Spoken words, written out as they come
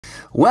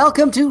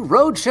Welcome to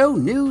Roadshow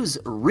News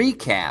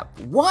Recap.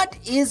 What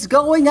is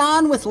going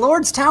on with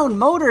Lordstown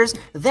Motors?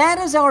 That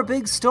is our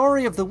big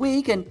story of the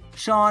week. And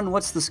Sean,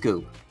 what's the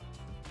scoop?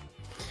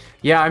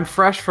 Yeah, I'm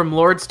fresh from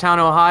Lordstown,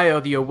 Ohio,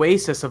 the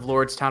oasis of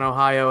Lordstown,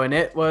 Ohio, and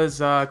it was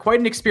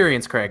quite an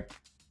experience, Craig.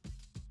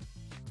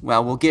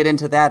 Well, we'll get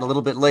into that a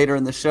little bit later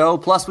in the show.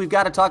 Plus, we've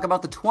got to talk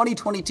about the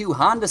 2022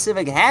 Honda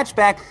Civic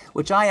hatchback,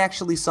 which I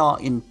actually saw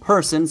in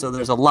person, so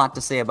there's a lot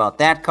to say about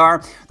that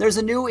car. There's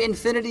a new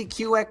Infiniti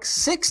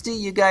QX60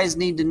 you guys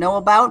need to know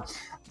about.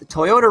 The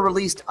Toyota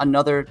released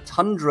another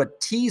Tundra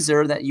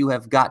teaser that you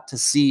have got to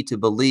see to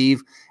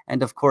believe.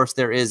 And of course,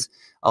 there is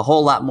a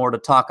whole lot more to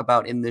talk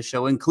about in this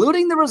show,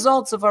 including the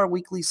results of our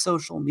weekly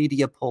social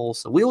media poll.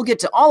 So we will get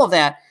to all of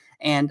that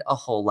and a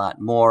whole lot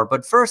more.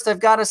 But first, I've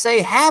got to say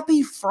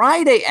happy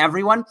Friday,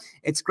 everyone.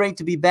 It's great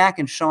to be back.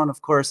 And Sean,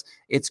 of course,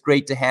 it's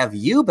great to have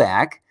you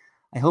back.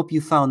 I hope you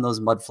found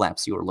those mud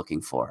flaps you were looking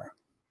for.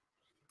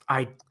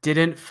 I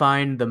didn't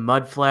find the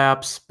mud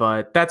flaps,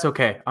 but that's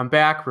okay. I'm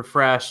back,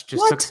 refreshed,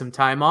 just took some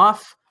time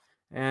off.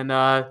 And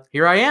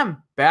here I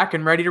am, back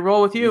and ready to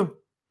roll with you.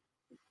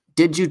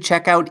 Did you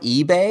check out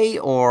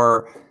eBay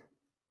or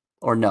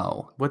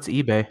no? What's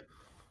eBay?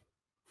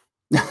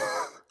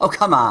 Oh,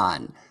 come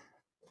on.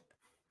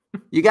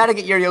 You got to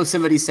get your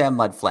Yosemite Sam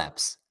mud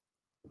flaps.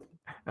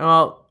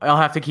 Well, I'll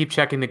have to keep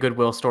checking the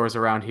Goodwill stores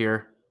around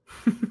here.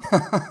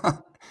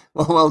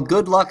 Well,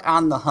 good luck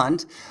on the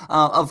hunt.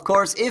 Of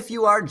course, if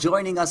you are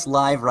joining us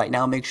live right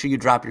now, make sure you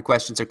drop your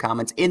questions or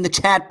comments in the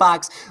chat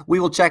box. We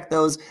will check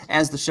those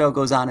as the show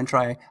goes on and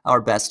try our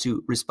best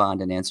to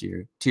respond and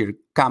answer your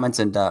comments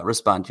and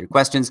respond to your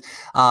questions.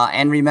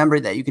 And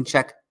remember that you can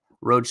check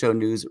Roadshow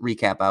News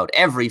Recap out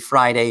every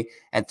Friday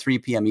at 3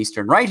 p.m.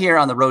 Eastern right here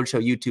on the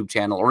Roadshow YouTube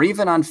channel or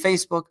even on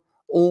Facebook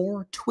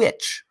or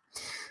Twitch.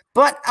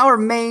 But our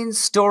main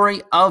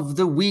story of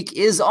the week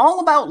is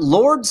all about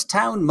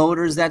Lordstown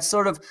Motors, that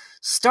sort of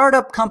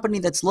startup company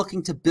that's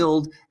looking to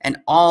build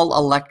an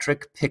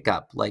all-electric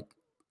pickup. Like,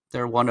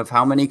 they're one of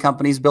how many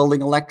companies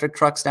building electric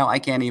trucks now? I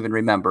can't even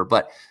remember.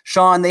 But,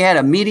 Sean, they had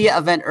a media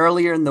event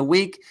earlier in the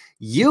week.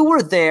 You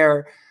were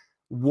there.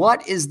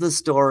 What is the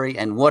story,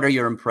 and what are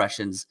your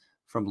impressions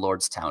from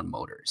Lordstown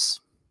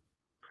Motors?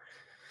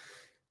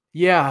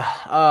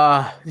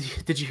 Yeah.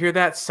 Did you hear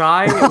that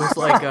sigh? It was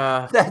like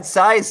that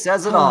sigh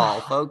says it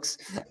all, folks.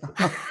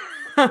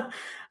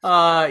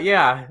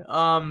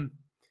 Yeah.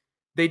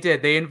 They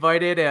did. They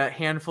invited a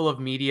handful of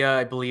media.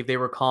 I believe they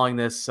were calling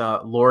this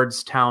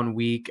Lordstown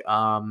Week.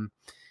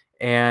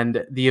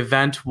 And the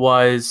event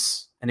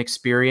was an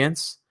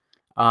experience.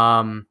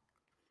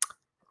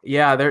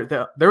 Yeah,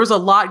 there was a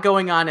lot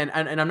going on, and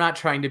I'm not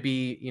trying to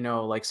be,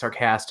 like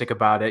sarcastic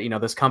about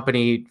it. This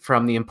company,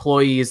 from the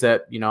employees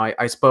that,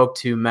 I spoke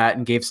to, met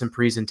and gave some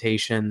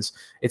presentations.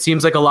 It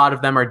seems like a lot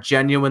of them are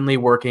genuinely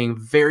working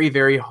very,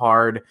 very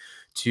hard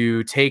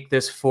to take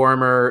this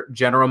former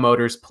General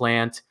Motors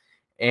plant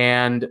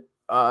and,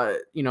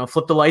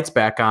 flip the lights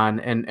back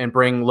on and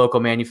bring local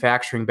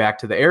manufacturing back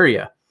to the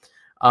area.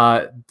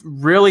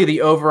 Really,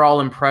 the overall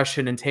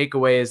impression and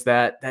takeaway is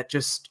that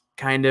just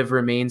kind of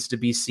remains to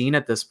be seen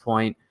at this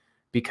point,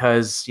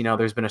 because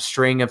there's been a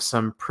string of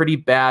some pretty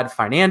bad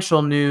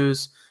financial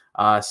news.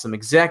 Some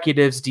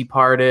executives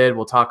departed.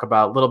 We'll talk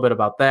about a little bit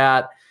about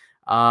that.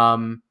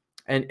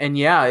 And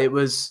yeah, it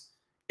was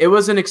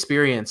an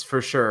experience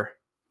for sure.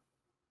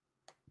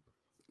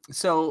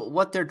 So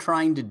what they're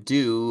trying to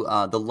do,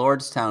 the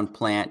Lordstown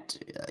plant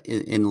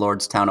in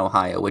Lordstown,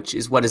 Ohio, which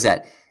is, what is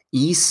that,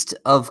 east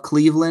of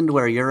Cleveland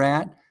where you're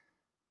at?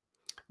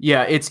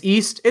 Yeah, it's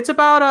east. It's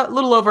about a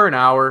little over an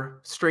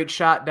hour straight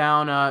shot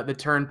down the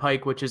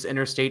turnpike, which is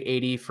Interstate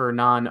 80 for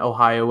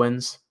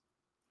non-Ohioans.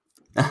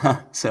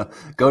 So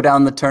go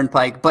down the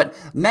turnpike. But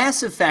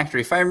massive factory.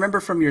 If I remember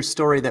from your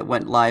story that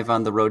went live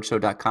on the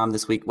roadshow.com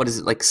this week, what is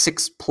it, like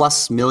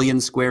 6+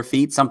 million square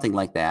feet, something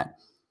like that?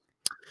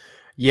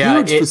 Yeah,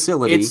 huge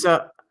facility.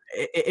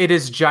 It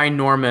is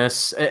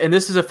ginormous, and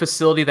this is a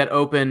facility that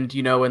opened,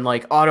 in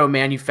like auto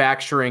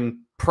manufacturing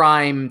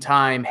prime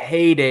time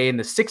heyday in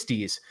the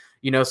 60s.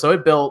 So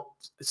it built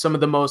some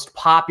of the most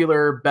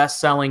popular,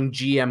 best-selling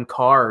GM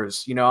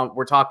cars.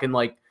 We're talking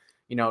like,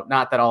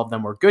 not that all of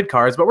them were good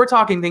cars, but we're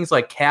talking things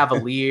like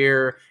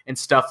Cavalier and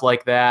stuff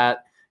like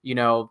that.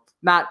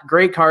 Not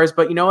great cars,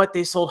 but you know what?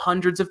 They sold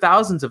hundreds of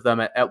thousands of them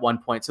at one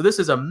point. So this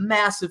is a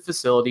massive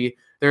facility.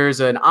 There's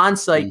an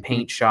on-site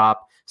paint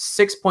shop,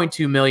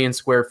 6.2 million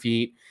square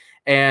feet.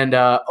 And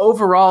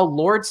overall,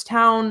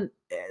 Lordstown,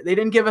 they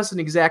didn't give us an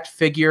exact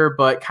figure,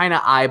 but kind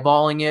of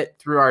eyeballing it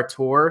through our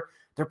tour,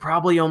 they're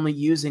probably only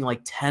using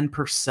like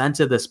 10%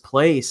 of this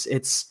place.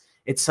 It's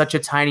such a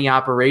tiny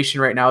operation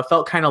right now. It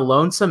felt kind of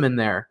lonesome in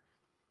there.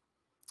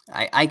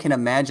 I can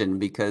imagine,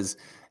 because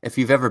if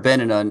you've ever been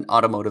in an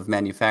automotive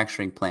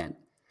manufacturing plant,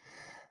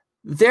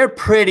 they're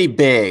pretty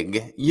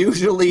big.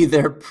 Usually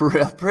they're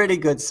pretty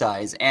good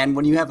size. And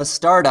when you have a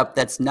startup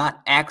that's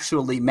not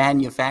actually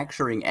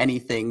manufacturing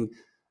anything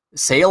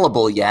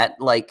saleable yet,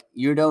 like,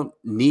 you don't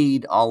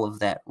need all of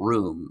that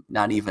room,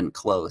 not even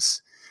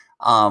close.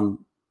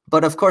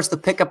 But of course, the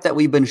pickup that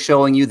we've been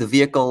showing you, the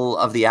vehicle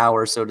of the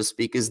hour, so to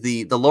speak, is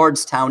the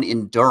Lordstown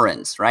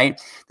Endurance,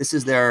 right? This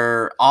is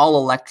their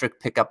all-electric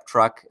pickup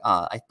truck.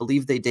 I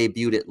believe they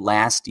debuted it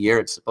last year.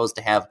 It's supposed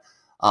to have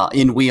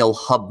in-wheel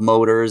hub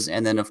motors,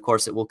 and then of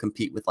course it will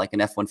compete with like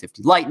an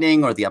F-150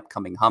 Lightning or the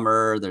upcoming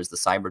Hummer. There's the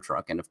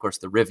Cybertruck, and of course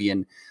the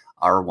Rivian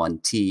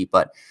R1T.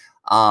 But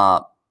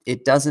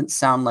it doesn't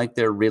sound like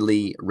they're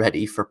really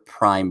ready for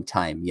prime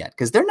time yet,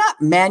 because they're not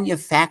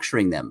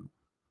manufacturing them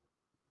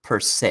per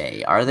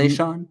se, are they,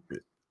 Sean?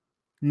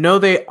 No,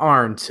 they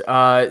aren't.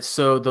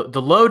 So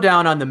the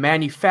lowdown on the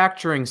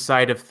manufacturing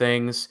side of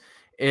things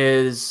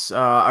is,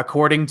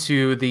 according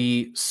to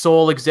the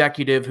sole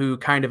executive who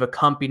kind of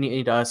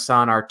accompanied us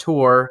on our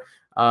tour,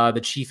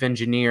 the chief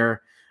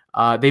engineer,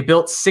 they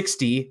built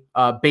 60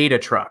 beta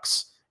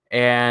trucks,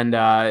 and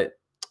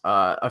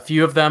a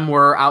few of them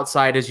were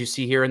outside, as you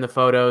see here in the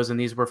photos, and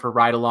these were for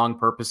ride-along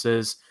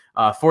purposes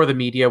for the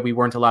media. We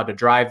weren't allowed to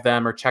drive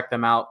them or check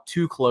them out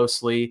too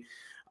closely.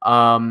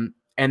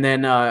 And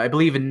then I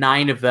believe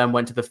 9 of them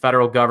went to the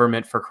federal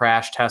government for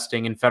crash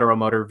testing and federal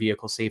motor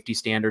vehicle safety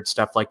standards,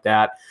 stuff like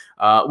that,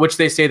 which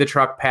they say the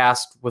truck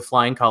passed with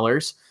flying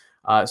colors.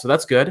 So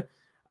that's good.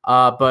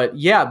 But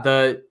yeah,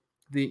 the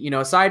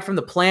aside from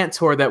the plant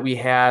tour that we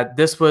had,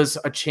 this was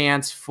a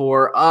chance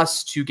for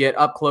us to get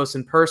up close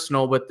and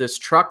personal with this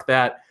truck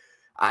that,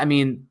 I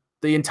mean,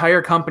 the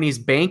entire company's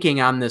banking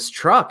on this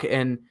truck.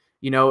 And,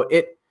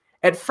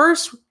 at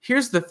first,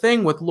 here's the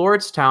thing with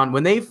Lordstown,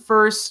 when they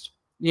first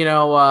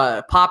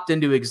popped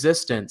into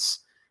existence,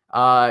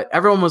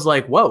 everyone was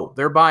like, whoa,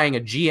 they're buying a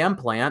GM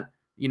plant.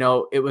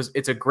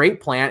 It's a great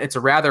plant. It's a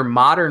rather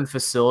modern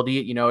facility.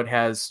 It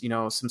has,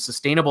 some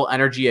sustainable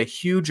energy, a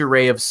huge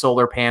array of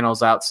solar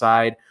panels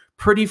outside,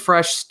 pretty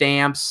fresh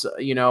stamps,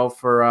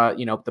 for,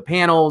 the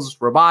panels,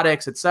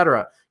 robotics,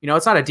 etc.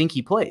 It's not a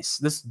dinky place.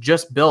 This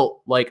just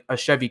built like a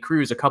Chevy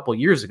Cruze a couple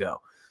years ago.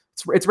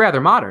 It's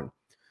rather modern.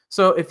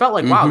 So it felt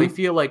like, wow, they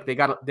feel like they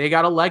got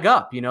a leg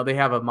up. They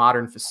have a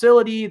modern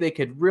facility. They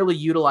could really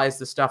utilize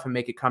the stuff and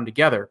make it come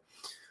together.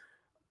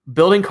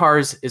 Building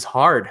cars is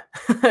hard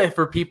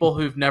for people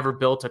who've never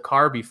built a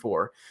car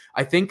before.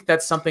 I think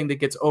that's something that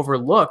gets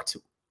overlooked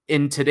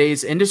in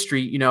today's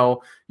industry.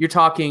 You're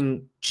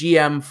talking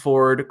GM,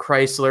 Ford,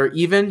 Chrysler,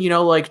 even,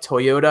 like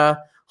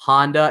Toyota,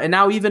 Honda, and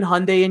now even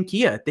Hyundai and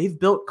Kia. They've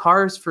built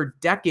cars for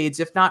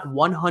decades, if not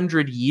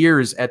 100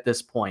 years at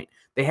this point.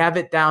 They have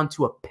it down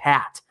to a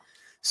pat.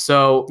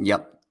 So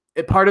yep.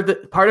 Part of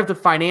the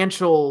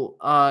financial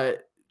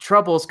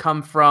troubles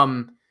come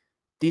from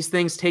these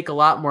things take a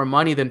lot more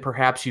money than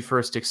perhaps you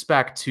first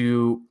expect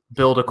to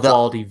build a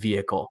quality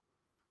vehicle.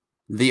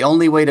 The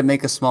only way to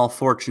make a small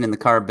fortune in the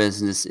car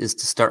business is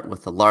to start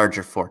with a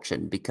larger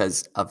fortune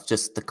because of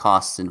just the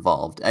costs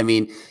involved. I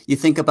mean, you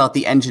think about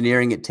the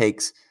engineering it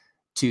takes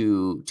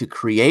to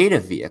create a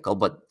vehicle,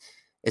 but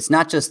it's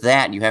not just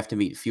that. You have to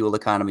meet fuel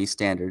economy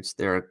standards.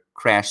 There are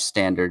crash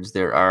standards.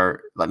 There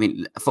are,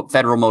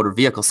 federal motor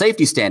vehicle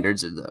safety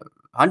standards,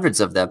 hundreds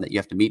of them that you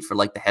have to meet for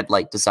like the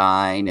headlight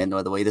design and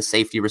the way the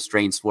safety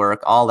restraints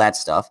work, all that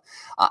stuff.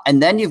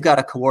 And then you've got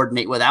to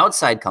coordinate with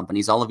outside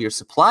companies, all of your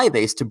supply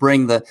base, to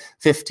bring the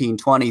 15,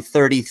 20,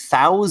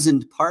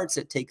 30,000 parts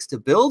it takes to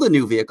build a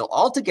new vehicle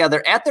all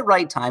together at the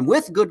right time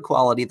with good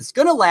quality that's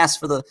going to last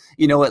for the,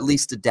 at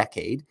least a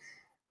decade.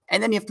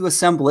 And then you have to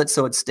assemble it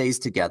so it stays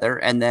together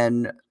and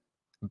then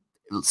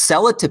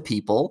sell it to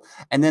people.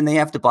 And then they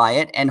have to buy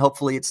it and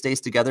hopefully it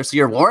stays together. So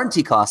your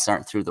warranty costs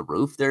aren't through the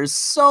roof. There's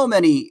so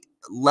many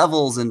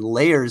levels and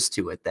layers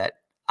to it that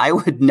I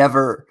would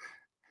never,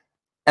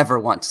 ever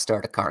want to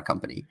start a car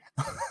company.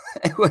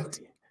 I would.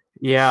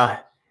 Yeah.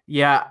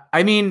 Yeah.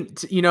 I mean,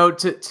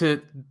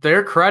 to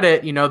their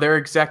credit, their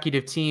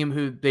executive team,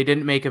 who they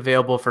didn't make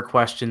available for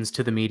questions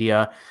to the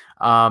media.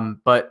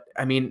 But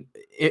I mean,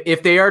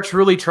 if they are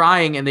truly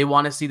trying and they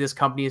want to see this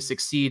company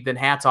succeed, then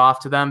hats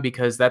off to them,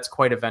 because that's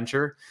quite a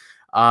venture.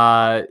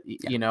 We'll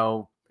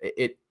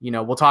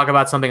talk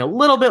about something a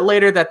little bit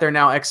later that they're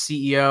now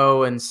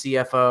ex-CEO and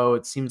CFO.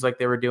 It seems like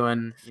they were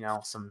doing,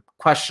 some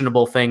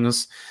questionable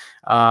things.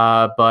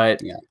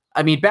 But yeah.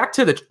 I mean, back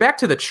to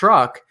the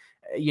truck,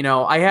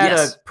 I had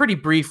a pretty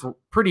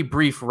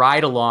brief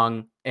ride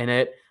along in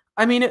it.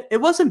 I mean,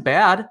 it wasn't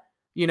bad.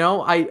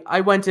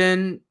 I went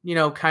in,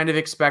 kind of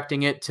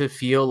expecting it to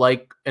feel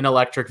like an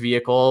electric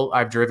vehicle.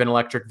 I've driven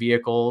electric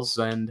vehicles,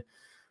 and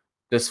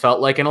this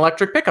felt like an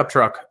electric pickup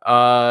truck.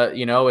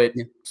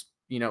 It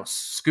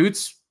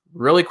scoots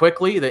really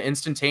quickly. The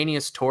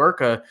instantaneous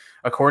torque,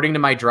 according to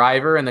my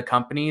driver and the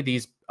company,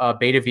 these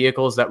beta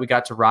vehicles that we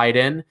got to ride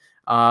in,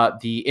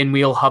 the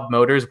in-wheel hub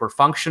motors were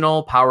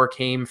functional. Power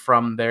came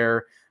from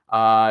their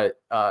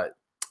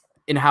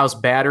in-house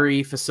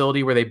battery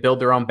facility where they build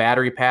their own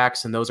battery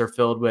packs, and those are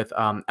filled with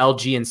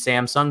LG and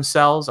Samsung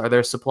cells are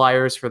their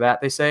suppliers for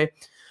that, they say.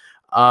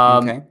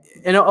 Okay.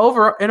 And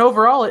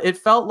overall, it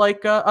felt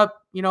like a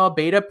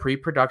beta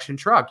pre-production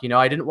truck.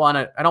 I don't want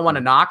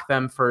to knock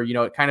them for,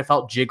 it kind of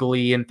felt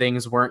jiggly and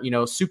things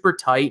weren't, super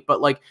tight,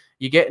 but like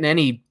you get in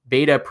any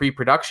beta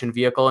pre-production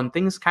vehicle and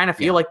things kind of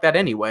feel like that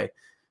anyway.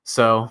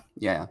 So,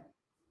 yeah.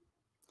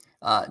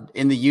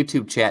 In the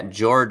YouTube chat,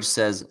 George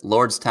says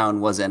Lordstown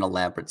was an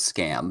elaborate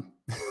scam.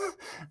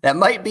 That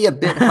might be a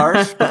bit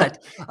harsh,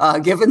 but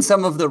given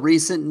some of the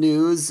recent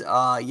news,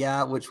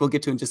 yeah, which we'll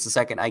get to in just a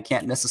second, I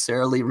can't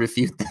necessarily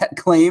refute that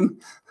claim.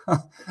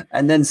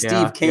 And then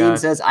Steve Kane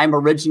says, I'm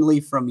originally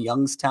from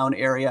Youngstown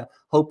area.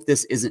 Hope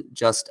this isn't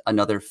just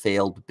another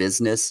failed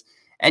business.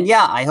 And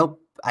yeah, I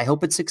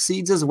hope it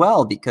succeeds as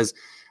well, because,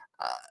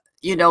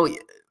 you know,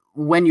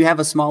 when you have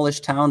a smallish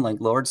town like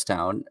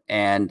Lordstown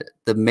and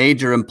the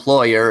major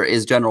employer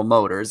is General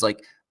Motors,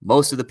 like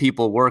most of the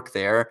people work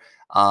there,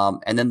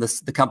 and then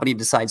the company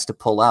decides to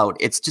pull out,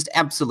 it's just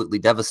absolutely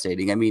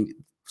devastating. I mean,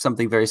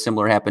 something very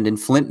similar happened in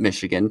Flint,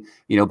 Michigan,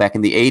 you know, back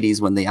in the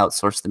 80s when they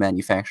outsourced the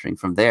manufacturing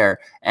from there.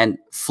 And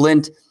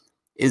Flint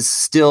is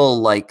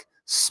still like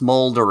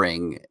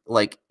smoldering,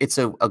 like it's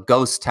a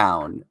ghost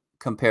town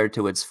compared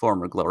to its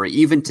former glory.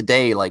 Even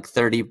today, like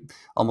 30,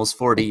 almost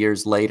 40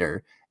 years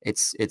later,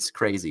 it's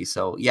crazy.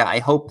 So yeah, I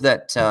hope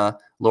that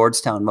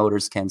Lordstown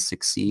Motors can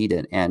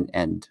succeed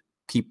and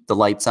keep the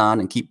lights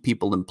on and keep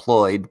people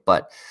employed.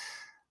 But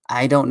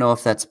I don't know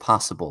if that's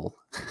possible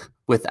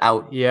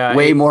without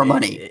way more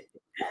money.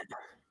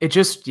 It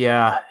just,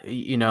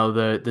 you know,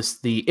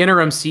 the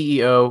interim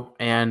CEO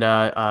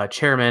and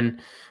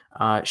chairman,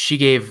 she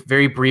gave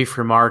very brief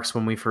remarks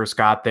when we first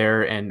got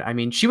there, and I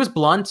mean, she was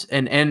blunt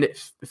and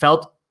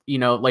felt, you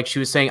know, like she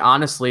was saying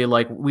honestly,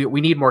 like we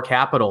need more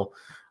capital,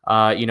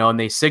 you know, and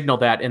they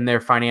signaled that in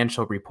their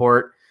financial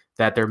report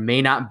that there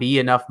may not be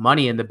enough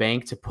money in the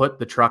bank to put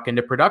the truck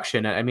into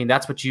production. I mean,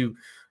 that's what you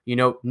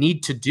know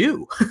need to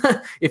do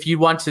if you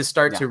want to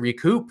start to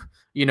recoup,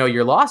 you know,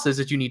 your losses,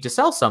 that you need to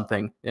sell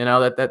something. You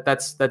know,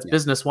 that's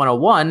business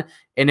 101.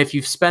 And if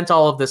you've spent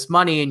all of this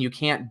money and you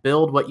can't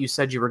build what you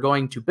said you were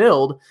going to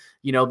build,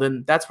 you know,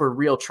 then that's where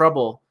real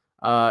trouble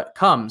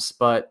comes.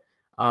 But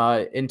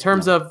in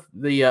terms of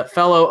the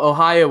fellow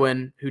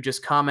Ohioan who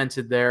just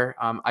commented there,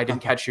 I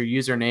didn't catch your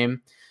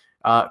username.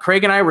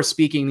 Craig and I were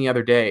speaking the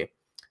other day,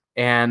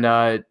 and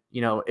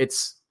you know,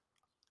 it's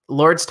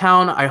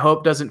Lordstown, I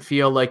hope, doesn't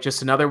feel like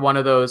just another one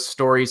of those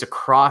stories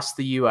across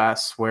the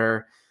U.S.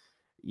 where,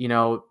 you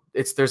know,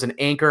 there's an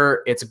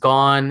anchor, it's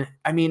gone.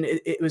 I mean,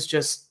 it was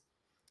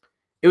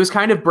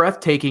kind of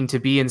breathtaking to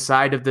be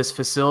inside of this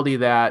facility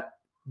that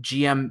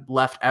GM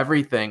left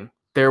everything.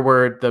 There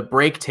were the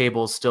brake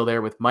tables still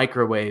there with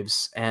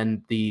microwaves,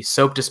 and the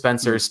soap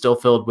dispenser is still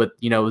filled with,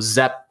 you know,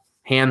 Zep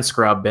hand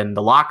scrub, and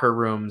the locker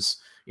rooms,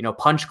 you know,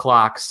 punch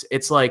clocks.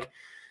 It's like,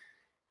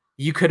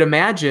 you could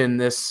imagine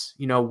this,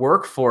 you know,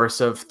 workforce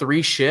of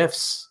 3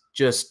 shifts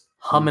just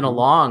humming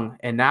along.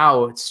 And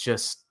now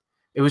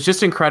it was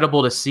just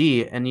incredible to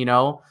see. And, you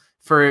know,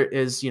 for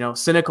as, you know,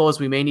 cynical as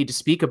we may need to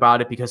speak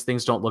about it because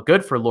things don't look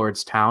good for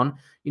Lordstown,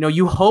 you know,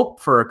 you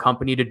hope for a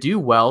company to do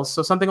well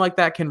so something like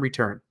that can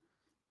return.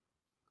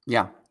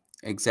 Yeah,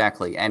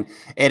 exactly. And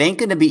it ain't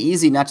going to be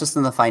easy, not just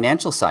on the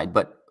financial side,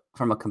 but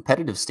from a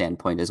competitive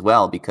standpoint as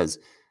well, because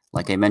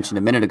like I mentioned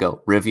a minute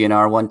ago, Rivian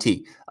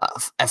R1T,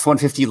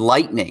 F-150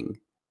 Lightning.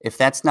 If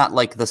that's not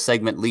like the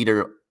segment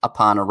leader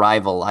upon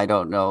arrival, I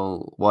don't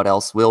know what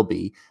else will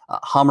be.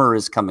 Hummer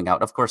is coming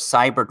out. Of course,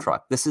 Cybertruck.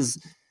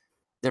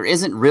 There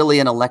isn't really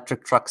an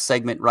electric truck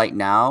segment right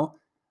now,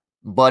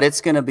 but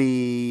it's going to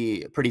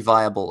be pretty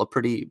viable,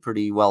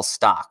 pretty well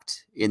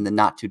stocked in the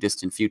not too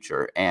distant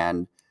future.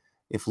 And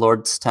if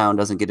Lordstown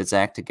doesn't get its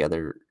act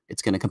together,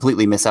 it's going to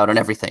completely miss out on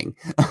everything.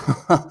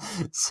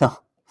 So,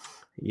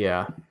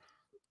 yeah.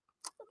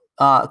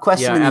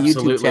 Question in the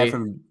YouTube chat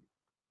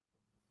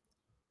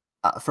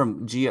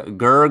from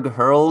Gerg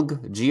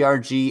Hurlg,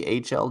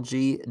 GRG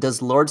HLG.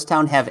 Does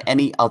Lordstown have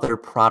any other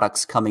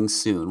products coming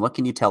soon? What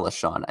can you tell us,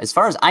 Sean? As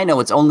far as I know,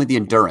 it's only the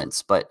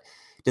Endurance, but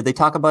did they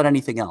talk about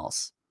anything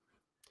else?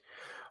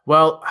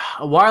 Well,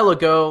 a while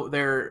ago,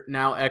 their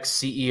now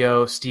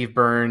ex-CEO, Steve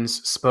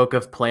Burns, spoke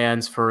of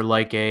plans for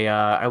like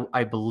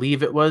I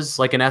believe it was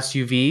like an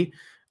SUV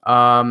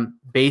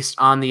based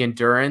on the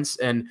Endurance.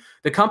 And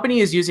the company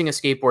is using a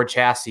skateboard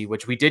chassis,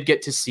 which we did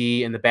get to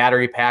see, and the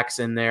battery packs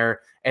in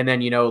there. And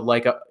then, you know,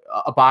 like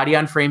a body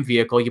on frame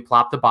vehicle, you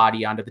plop the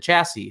body onto the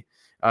chassis.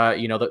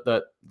 You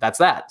know, that's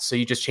that. So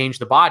you just change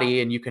the body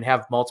and you can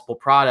have multiple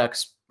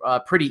products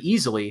pretty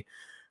easily.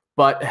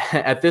 But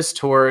at this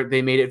tour,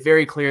 they made it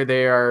very clear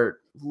they are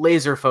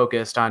laser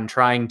focused on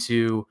trying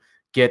to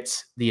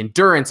get the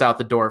Endurance out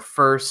the door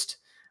first.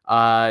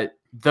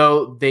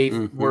 Though they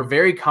were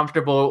very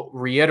comfortable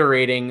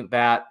reiterating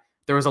that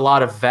there was a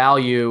lot of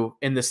value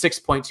in the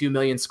 6.2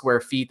 million square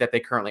feet that they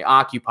currently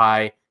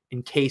occupy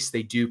in case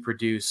they do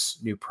produce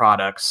new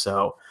products.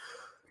 So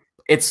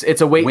it's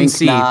a wait and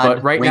see.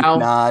 But right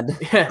now,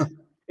 yeah,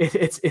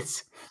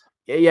 it's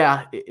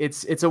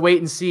a wait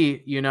and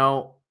see. You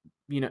know,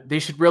 they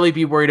should really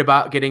be worried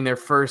about getting their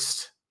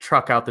first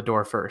truck out the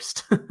door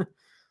first.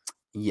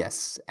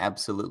 Yes,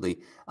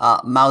 absolutely.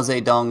 Mao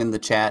Zedong in the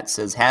chat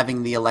says,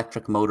 having the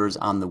electric motors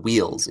on the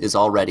wheels is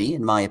already,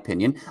 in my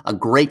opinion, a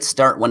great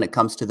start when it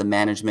comes to the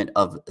management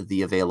of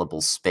the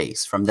available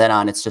space. From then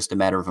on, it's just a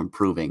matter of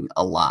improving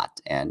a lot.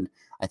 And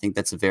I think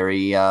that's a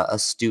very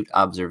astute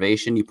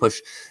observation. You push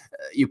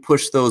you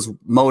push those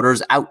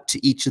motors out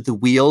to each of the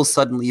wheels,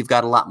 suddenly you've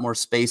got a lot more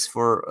space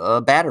for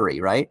a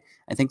battery, right?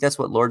 I think that's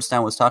what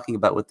Lordstown was talking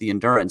about with the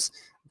Endurance.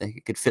 They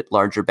could fit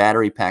larger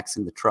battery packs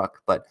in the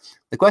truck. But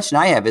the question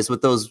I have is,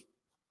 with those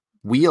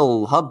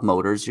wheel hub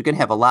motors, you're going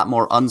to have a lot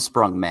more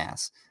unsprung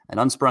mass. And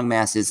unsprung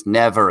mass is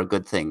never a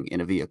good thing in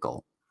a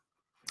vehicle.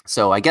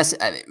 So I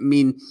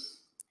mean,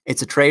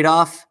 it's a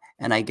trade-off.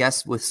 And I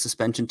guess with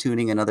suspension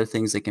tuning and other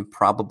things, they can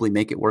probably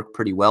make it work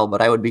pretty well.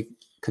 But I would be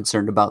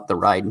concerned about the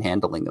ride and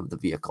handling of the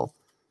vehicle.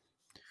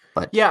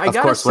 But yeah, of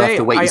course, we'll have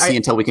to wait and see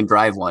until we can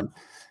drive one.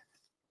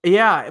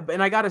 Yeah,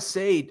 and I got to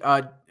say,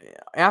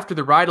 after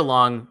the ride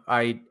along,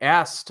 I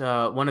asked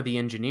one of the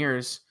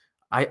engineers,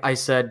 I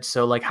said,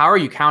 so like, how are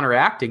you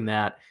counteracting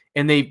that?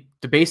 And the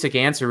basic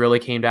answer really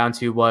came down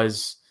to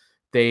was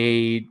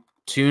they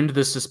tuned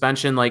the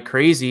suspension like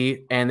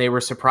crazy, and they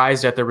were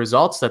surprised at the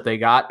results that they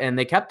got, and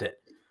they kept it.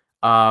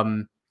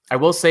 I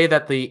will say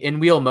that the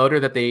in-wheel motor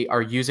that they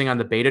are using on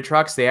the beta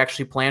trucks, they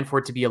actually plan for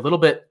it to be a little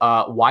bit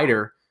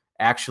wider,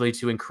 actually,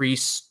 to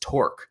increase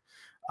torque.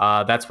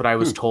 That's what I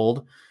was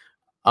told.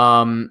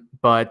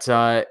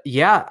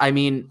 Yeah, I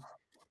mean,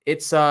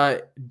 it's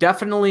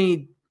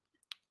definitely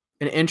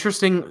an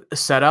interesting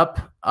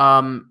setup.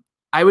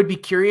 I would be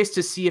curious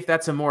to see if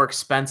that's a more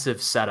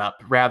expensive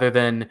setup rather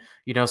than,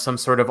 some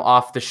sort of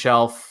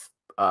off-the-shelf,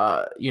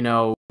 a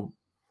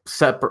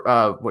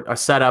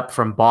setup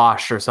from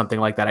Bosch or something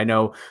like that. I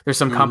know there's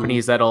some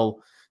companies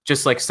that'll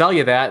just like sell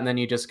you that, and then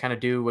you just kind of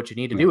do what you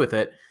need to do with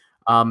it.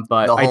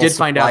 But I did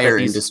find out that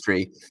these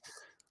industry.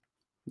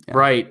 Yeah.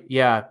 Right.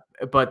 Yeah.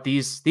 But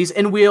these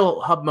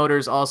in-wheel hub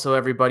motors also,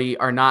 everybody,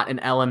 are not an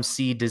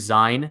LMC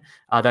design.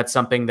 That's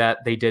something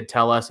that they did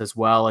tell us as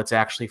well. It's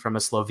actually from a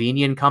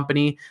Slovenian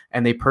company,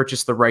 and they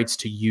purchased the rights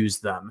to use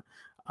them.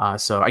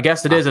 So I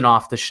guess it is an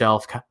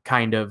off-the-shelf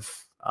kind of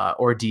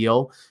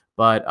ordeal.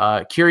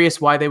 But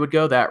curious why they would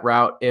go that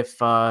route if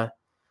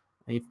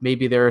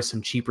maybe there are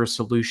some cheaper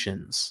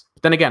solutions.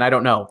 But then again, I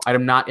don't know.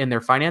 I'm not in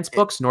their finance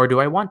books, nor do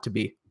I want to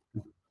be.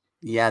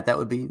 Yeah, that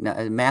would be.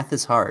 Math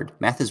is hard.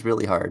 Math is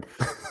really hard.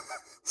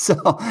 So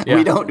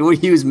we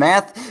use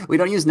math. We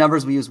don't use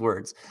numbers. We use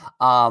words.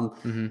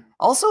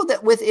 Also,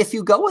 if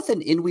you go with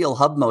an in-wheel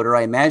hub motor,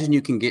 I imagine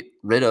you can get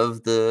rid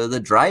of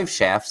the drive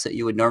shafts that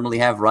you would normally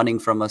have running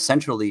from a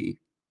centrally,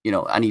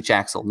 on each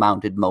axle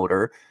mounted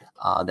motor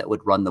that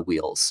would run the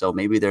wheels. So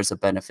maybe there's a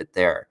benefit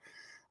there.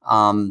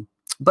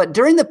 But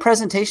during the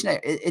presentation,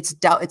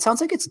 it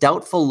sounds like it's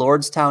doubtful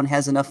Lordstown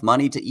has enough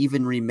money to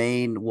even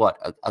remain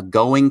a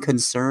going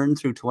concern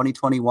through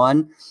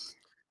 2021,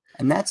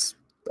 and that's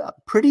a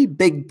pretty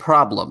big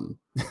problem.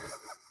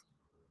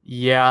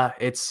 Yeah,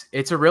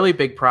 it's a really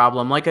big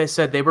problem. Like I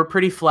said, they were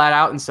pretty flat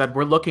out and said,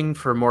 we're looking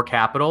for more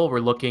capital. We're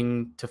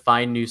looking to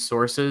find new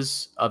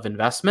sources of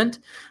investment.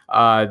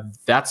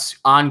 That's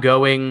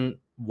ongoing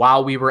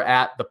while we were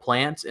at the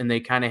plant, and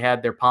they kind of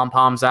had their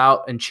pom-poms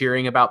out and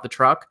cheering about the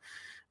truck.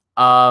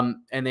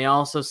 And they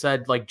also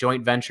said like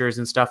joint ventures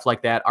and stuff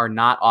like that are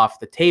not off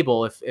the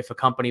table. If a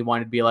company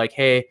wanted to be like,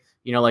 hey,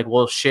 like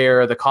we'll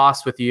share the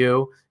cost with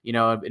you,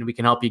 and we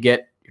can help you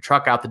get your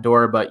truck out the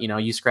door, but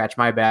you scratch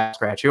my back,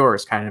 scratch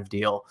yours kind of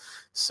deal.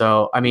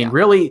 So, I mean,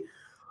 really,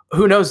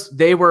 who knows?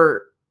 They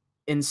were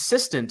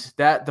insistent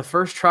that the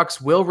first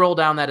trucks will roll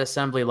down that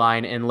assembly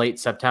line in late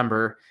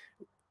September.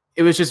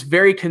 It was just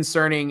very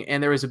concerning,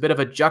 and there was a bit of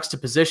a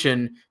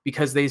juxtaposition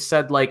because they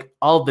said like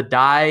all the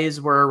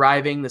dies were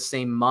arriving the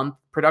same month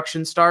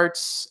production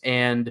starts,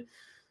 and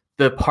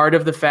the part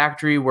of the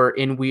factory where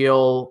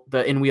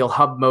the in-wheel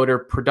hub motor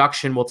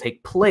production will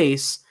take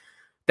place,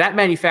 that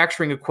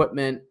manufacturing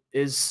equipment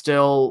is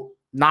still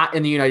not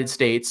in the United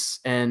States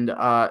and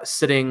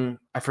sitting,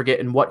 I forget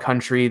in what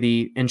country,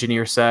 the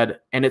engineer said,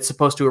 and it's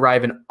supposed to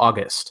arrive in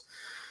August.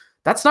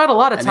 That's not a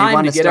lot of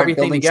time to get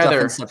everything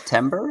together. In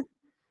September?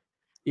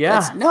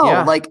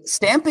 Yeah. Like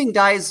stamping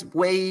dies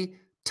weigh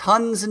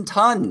tons and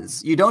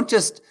tons. You don't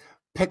just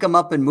pick them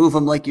up and move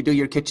them like you do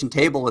your kitchen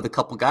table with a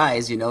couple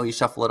guys, you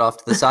shuffle it off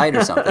to the side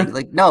or something.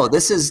 Like, no,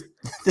 this is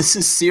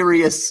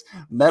serious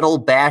metal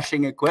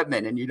bashing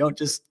equipment, and you don't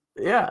just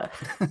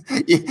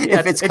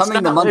if it's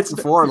coming the month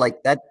before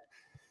like that,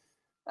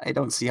 I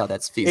don't see how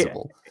that's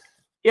feasible.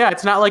 Yeah,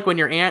 it's not like when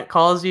your aunt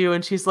calls you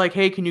and she's like,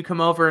 hey, can you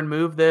come over and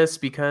move this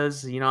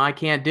because, I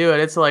can't do it.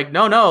 It's like,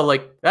 no,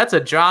 like that's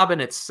a job in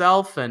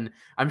itself. And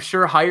I'm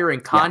sure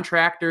hiring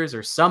contractors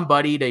or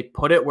somebody to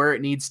put it where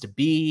it needs to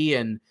be.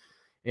 And,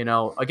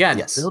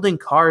 again, building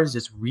cars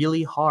is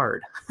really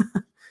hard.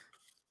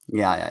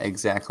 Yeah,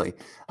 exactly.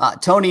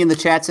 Tony in the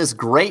chat says,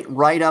 great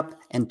write-up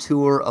and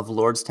tour of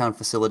Lordstown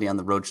facility on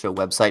the Roadshow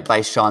website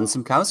by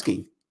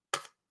Szymkowski.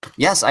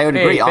 Yes, I would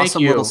agree.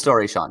 Awesome little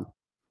story, Sean.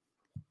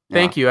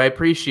 Thank you. I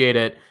appreciate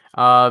it.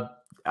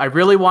 I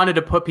really wanted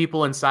to put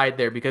people inside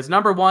there because,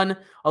 number one,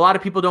 a lot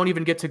of people don't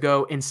even get to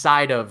go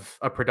inside of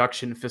a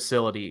production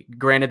facility.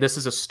 Granted, this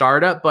is a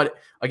startup, but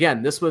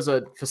again, this was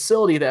a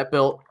facility that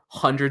built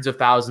hundreds of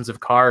thousands of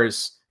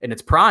cars in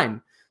its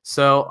prime.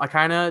 So I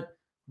kind of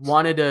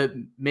wanted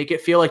to make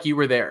it feel like you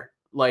were there,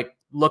 like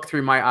look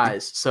through my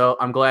eyes. So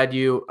I'm glad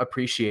you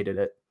appreciated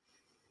it.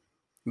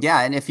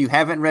 Yeah, and if you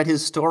haven't read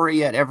his story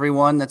yet,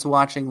 everyone that's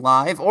watching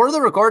live or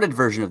the recorded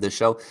version of this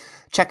show,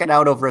 check it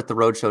out over at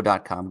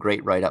theroadshow.com.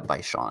 Great write-up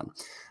by Sean.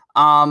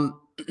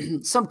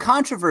 Some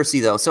controversy,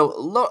 though. So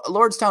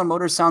Lordstown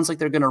Motors sounds like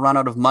they're going to run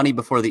out of money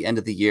before the end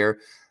of the year,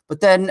 but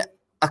then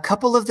a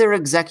couple of their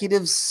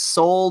executives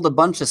sold a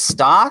bunch of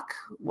stock.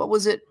 What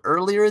was it,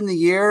 earlier in the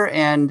year?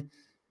 And,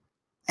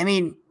 I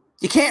mean,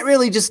 you can't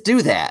really just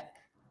do that.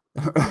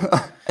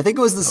 I think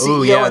it was the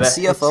CEO and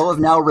CFO have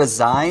now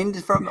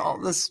resigned from all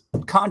this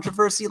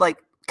controversy. Like,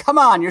 come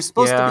on, you're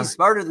supposed to be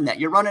smarter than that.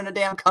 You're running a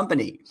damn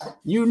company.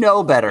 You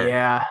know better.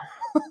 Yeah.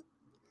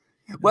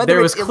 Whether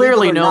there was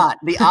clearly or not,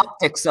 the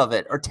optics of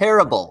it are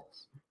terrible.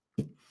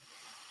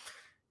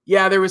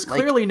 Yeah, there was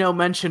clearly no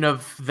mention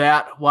of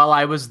that while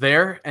I was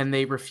there, and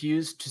they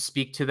refused to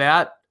speak to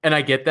that. And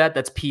I get that.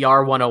 That's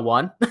PR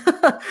 101.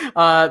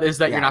 Is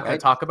that you're not going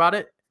to talk about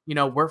it? You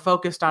know, we're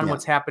focused on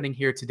what's happening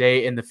here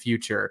today in the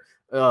future.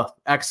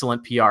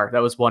 Excellent PR.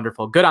 That was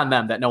wonderful. Good on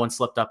them that no one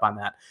slipped up on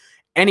that.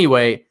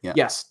 Anyway,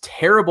 yes,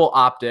 terrible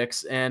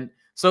optics. And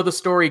so the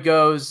story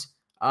goes,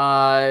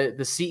 the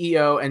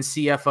CEO and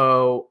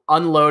CFO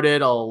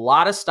unloaded a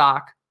lot of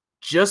stock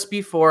just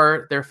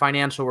before their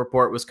financial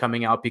report was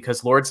coming out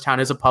because Lordstown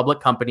is a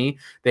public company.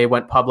 They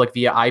went public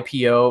via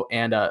IPO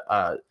and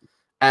a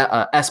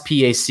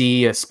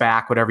SPAC, a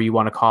SPAC, whatever you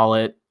want to call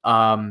it.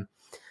 And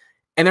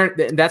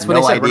that's when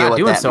they said, we're not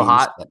doing so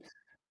hot.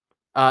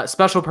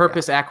 Special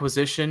purpose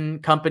acquisition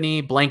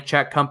company, blank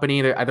check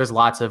company. There's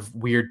lots of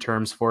weird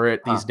terms for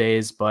it these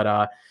days,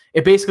 but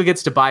it basically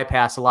gets to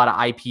bypass a lot of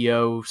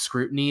IPO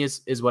scrutiny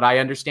is what I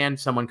understand.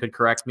 Someone could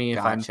correct me if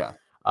I'm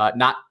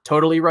not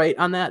totally right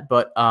on that,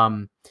 but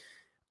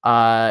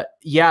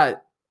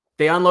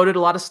they unloaded a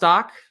lot of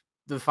stock.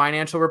 The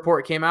financial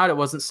report came out. It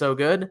wasn't so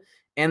good.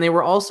 And they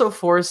were also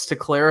forced to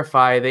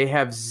clarify they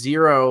have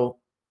zero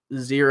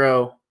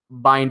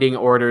binding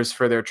orders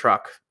for their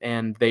truck.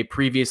 And they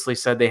previously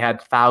said they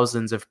had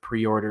thousands of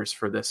pre-orders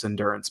for this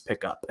endurance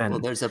pickup. And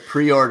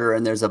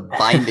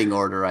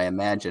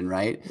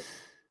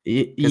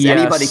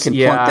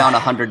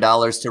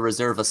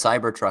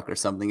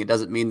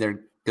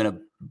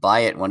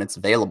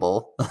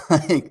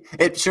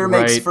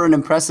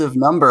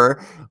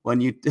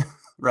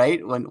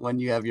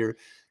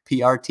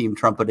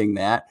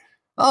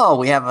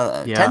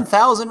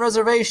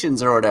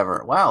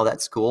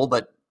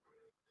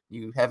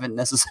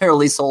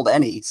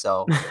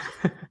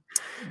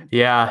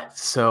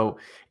so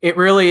it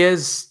really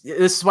is.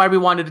 This is why we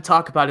wanted to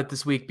talk about it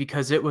this week,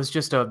 because it was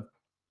just a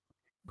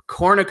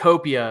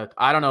cornucopia.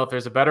 I don't know if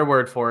there's a better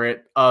word for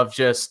it, of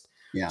just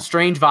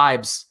strange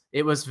vibes.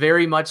 It was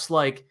very much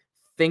like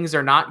things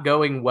are not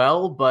going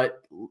well,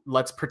 but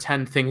let's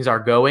pretend things are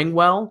going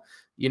well,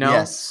 you know?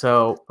 Yes.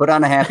 So put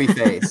on a happy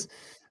face.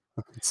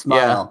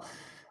 Smile.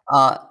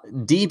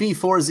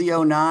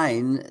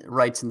 DB409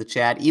 writes in the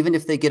chat, even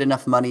if they get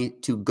enough money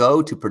to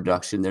go to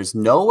production, there's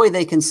no way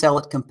they can sell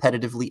it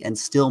competitively and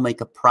still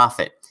make a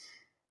profit.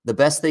 The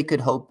best they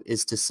could hope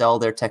is to sell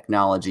their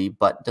technology,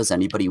 but does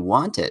anybody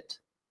want it?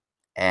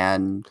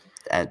 And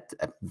at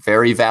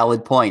very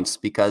valid points,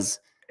 because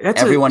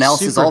everyone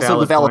else is also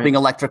developing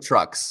electric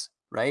trucks,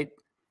 right?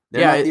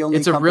 They're not the only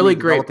it's a really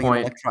great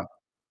point.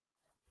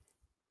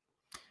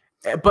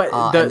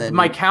 But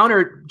my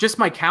counter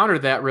to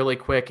that really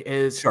quick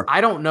is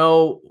I don't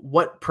know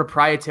what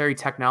proprietary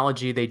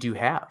technology they do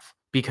have,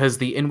 because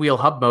the in-wheel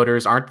hub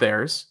motors aren't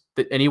theirs.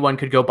 That anyone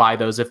could go buy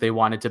those if they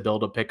wanted to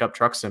build a pickup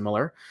truck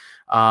similar.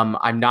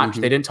 I'm not.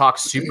 They didn't talk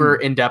super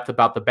in depth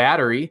about the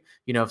battery.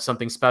 You know, if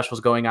something special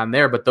is going on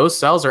there, but those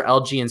cells are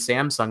LG and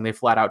Samsung. They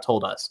flat out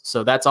told us.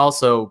 So that's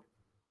also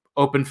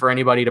open for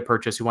anybody to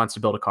purchase who wants to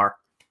build a car.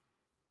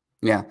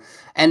 Yeah.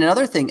 And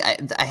another thing,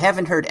 I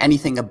haven't heard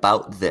anything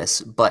about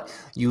this, but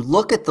you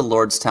look at the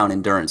Lordstown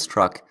Endurance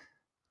truck,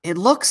 it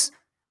looks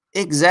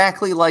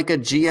exactly like a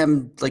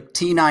GM like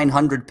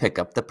T900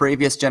 pickup, the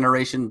previous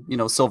generation, you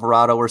know,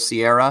 Silverado or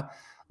Sierra.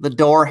 The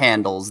door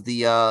handles,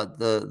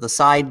 the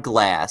side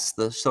glass,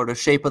 the sort of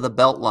shape of the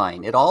belt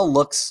line, it all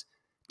looks,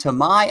 to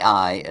my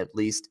eye at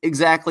least,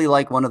 exactly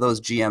like one of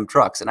those GM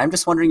trucks. And I'm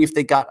just wondering if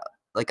they got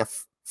like a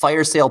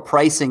fire sale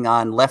pricing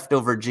on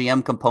leftover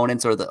GM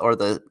components or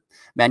the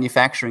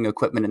manufacturing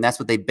equipment, and that's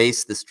what they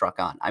base this truck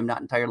on. I'm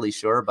not entirely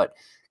sure, but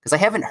because I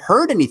haven't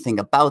heard anything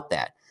about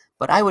that,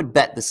 but I would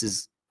bet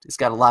it's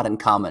got a lot in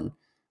common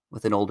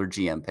with an older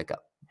GM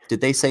pickup.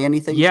 Did they say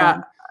anything?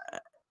 Sean?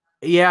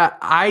 Yeah,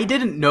 I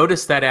didn't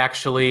notice that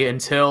actually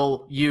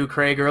until you,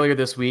 Craig, earlier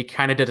this week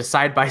kind of did a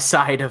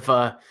side-by-side of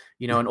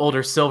an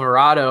older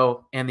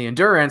Silverado and the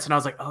Endurance, and I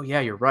was like, oh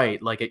yeah, you're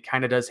right. Like it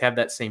kind of does have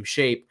that same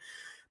shape.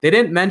 They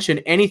didn't mention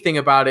anything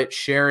about it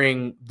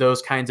sharing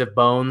those kinds of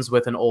bones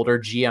with an older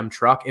GM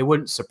truck. It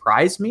wouldn't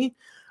surprise me,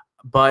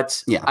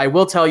 but I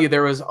will tell you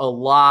there was a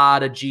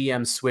lot of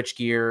GM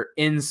switchgear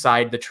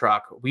inside the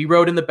truck. We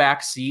rode in the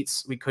back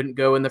seats. We couldn't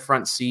go in the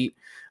front seat.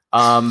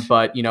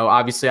 But, you know,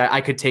 obviously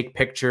I could take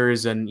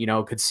pictures and, you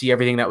know, could see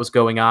everything that was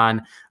going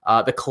on.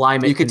 The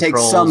climate You could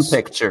controls, take some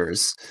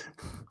pictures.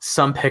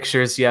 Some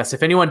pictures, yes.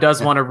 If anyone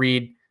does want to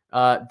read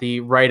the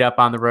write-up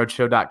on the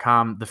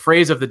roadshow.com. The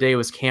phrase of the day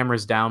was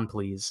 "cameras down,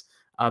 please."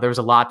 There was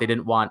a lot they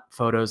didn't want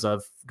photos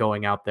of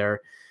going out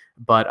there,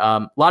 but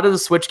a lot of the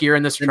switchgear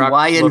in this truck.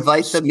 Why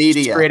invite the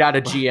media? Straight out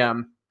of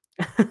GM,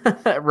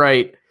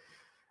 right?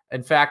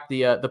 In fact,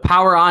 the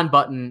power on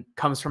button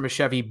comes from a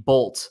Chevy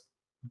Bolt,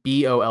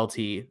 Bolt.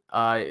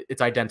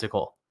 It's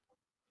identical.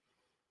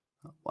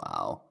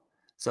 Wow.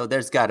 So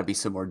there's got to be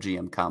some more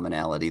GM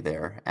commonality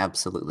there.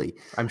 Absolutely.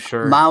 I'm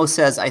sure. Mao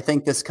says, I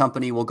think this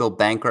company will go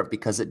bankrupt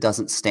because it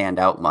doesn't stand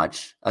out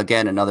much.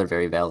 Again, another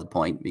very valid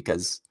point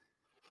because,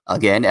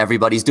 again,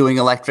 everybody's doing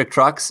electric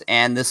trucks,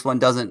 and this one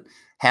doesn't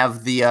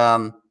have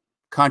the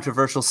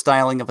controversial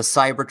styling of a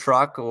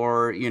Cybertruck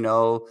or, you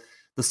know,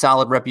 the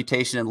solid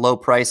reputation and low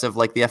price of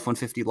like the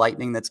F-150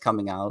 Lightning that's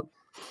coming out.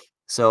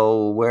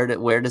 So where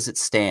does it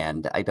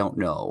stand? I don't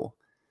know.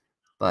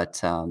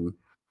 But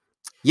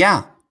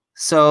yeah.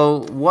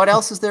 So what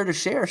else is there to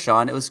share,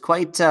 Sean? It was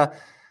quite the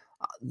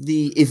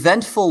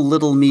eventful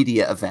little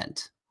media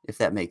event, if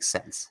that makes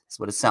sense. That's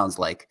what it sounds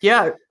like.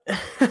 Yeah.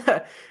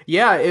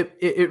 Yeah,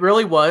 it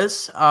really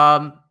was.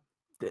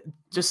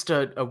 Just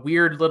a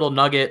weird little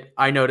nugget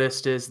I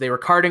noticed is they were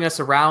carting us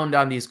around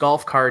on these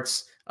golf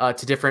carts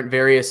to different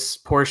various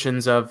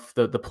portions of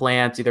the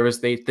plant.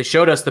 They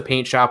showed us the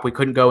paint shop. We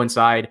couldn't go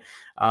inside.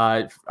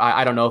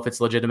 I don't know if it's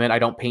legitimate. I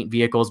don't paint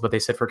vehicles, but they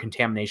said for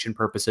contamination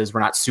purposes,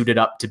 we're not suited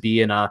up to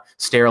be in a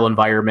sterile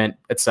environment,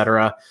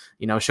 etc.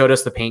 You know, showed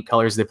us the paint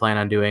colors they plan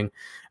on doing.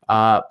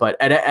 But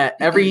at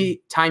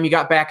every time you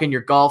got back in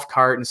your golf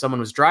cart and someone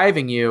was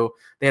driving you,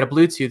 they had a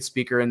Bluetooth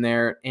speaker in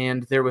there,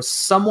 and there was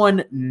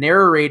someone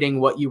narrating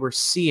what you were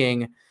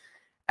seeing.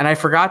 And I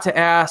forgot to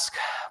ask,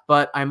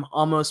 but I'm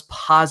almost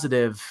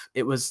positive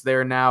it was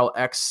their now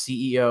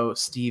ex-CEO,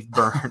 Steve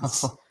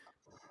Burns,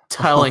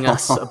 telling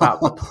us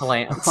about the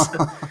plants.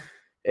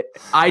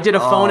 I did a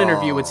phone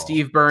interview with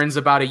Steve Burns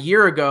about a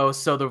year ago,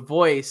 so the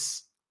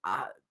voice,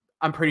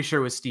 I'm pretty sure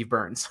it was Steve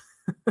Burns.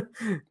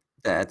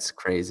 That's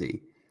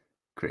crazy.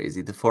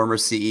 Crazy. The former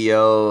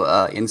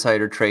CEO,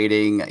 insider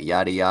trading,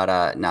 yada,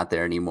 yada, not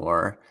there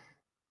anymore.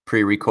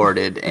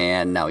 Pre-recorded,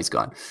 and now he's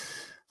gone.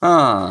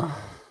 Oh,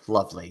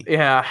 lovely.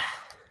 Yeah.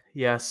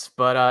 Yes.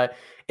 But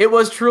it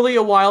was truly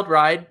a wild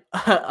ride.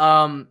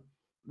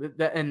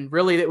 And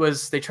really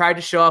they tried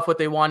to show off what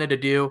they wanted to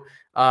do.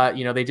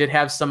 You know, they did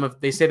have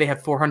they say they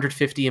have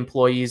 450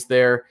 employees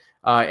there,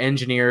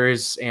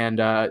 engineers and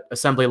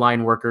assembly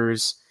line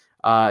workers.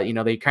 You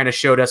know, they kind of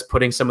showed us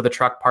putting some of the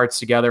truck parts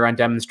together on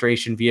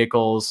demonstration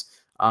vehicles.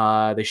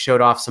 They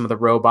showed off some of the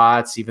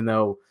robots, even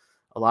though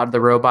a lot of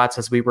the robots,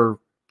 as we were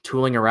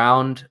tooling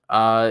around,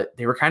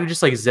 they were kind of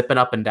just like zipping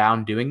up and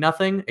down, doing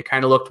nothing. It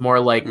kind of looked more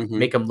like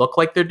make them look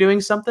like they're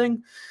doing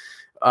something.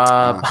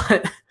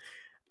 But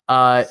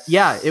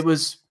yeah, it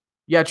was,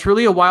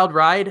 truly a wild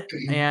ride.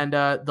 And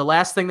the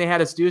last thing they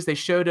had us do is they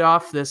showed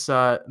off this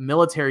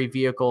military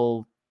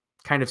vehicle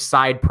kind of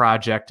side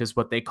project is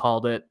what they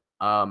called it.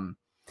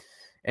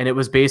 And it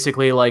was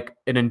basically like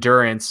an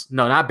endurance.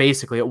 No, not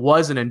basically. It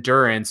was an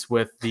endurance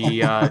with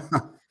the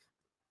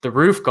the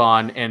roof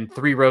gone and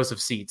 3 rows of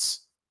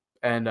seats.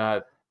 And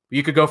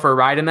you could go for a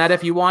ride in that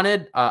if you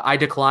wanted. I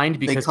declined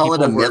because they call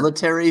it a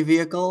military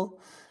vehicle.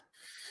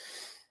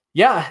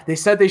 Yeah, they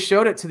said they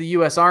showed it to the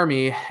U.S.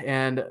 Army,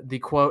 and the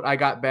quote I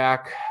got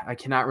back, I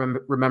cannot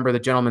remember the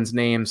gentleman's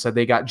name, said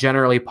they got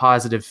generally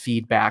positive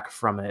feedback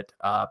from it.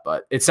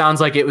 But it sounds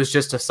like it was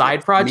just a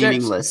side project.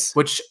 Meaningless.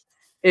 Which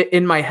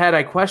in my head,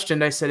 I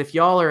questioned. I said, if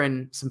y'all are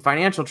in some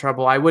financial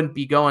trouble, I wouldn't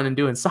be going and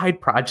doing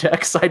side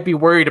projects. I'd be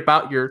worried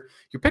about your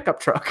pickup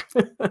truck.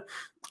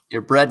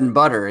 Your bread and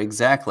butter,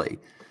 exactly.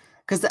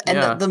 Because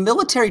the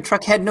military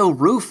truck had no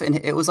roof, and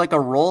it was like a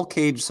roll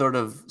cage sort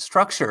of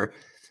structure,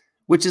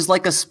 which is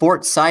like a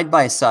sports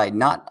side-by-side,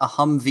 not a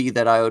Humvee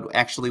that I would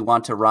actually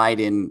want to ride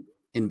in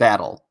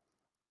battle.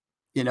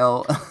 You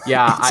know,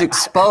 yeah, it's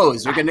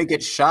exposed. You're going to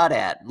get shot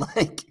at.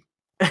 Like,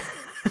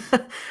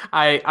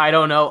 I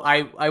don't know.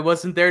 I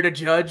wasn't there to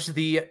judge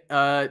the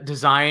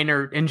design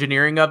or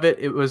engineering of it.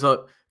 It was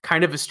a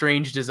kind of a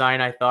strange design,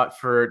 I thought,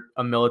 for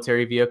a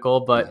military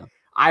vehicle, but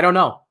I don't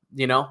know.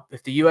 You know,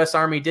 if the U.S.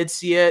 Army did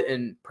see it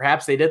and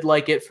perhaps they did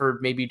like it for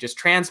maybe just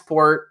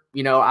transport,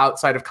 you know,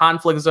 outside of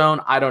conflict zone,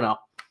 I don't know.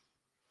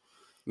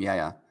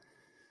 Yeah.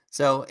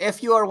 So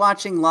if you are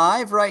watching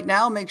live right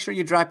now, make sure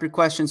you drop your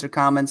questions or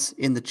comments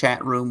in the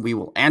chat room. We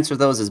will answer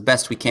those as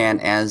best we can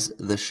as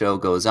the show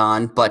goes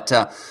on. But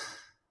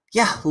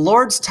yeah,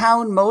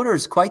 Lordstown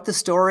Motors, quite the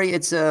story.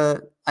 It's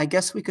I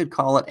guess we could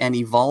call it an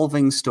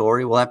evolving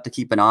story. We'll have to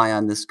keep an eye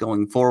on this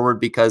going forward,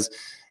 because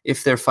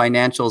if their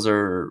financials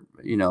are,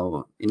 you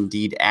know,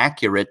 indeed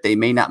accurate, they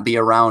may not be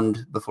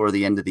around before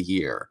the end of the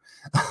year,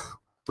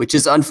 which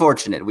is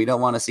unfortunate. We don't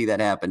want to see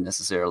that happen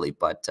necessarily,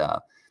 but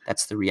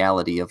that's the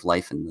reality of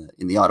life in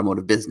the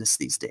automotive business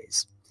these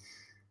days.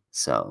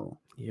 So,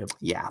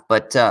 yeah.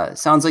 But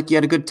sounds like you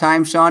had a good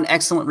time, Sean.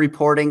 Excellent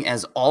reporting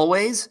as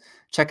always.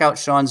 Check out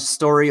Sean's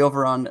story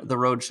over on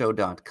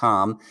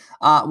theroadshow.com.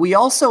 We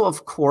also,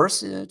 of course,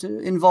 to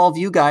involve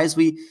you guys,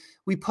 we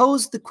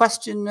posed the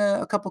question,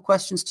 a couple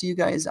questions to you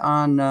guys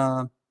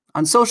on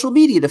on social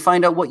media to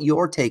find out what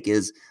your take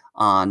is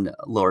on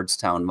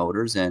Lordstown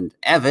Motors. And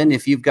Evan,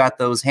 if you've got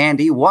those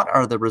handy, what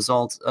are the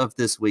results of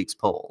this week's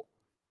poll?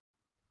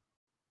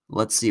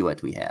 Let's see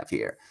what we have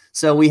here.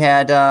 So we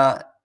had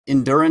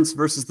Endurance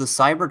versus the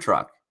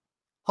Cybertruck.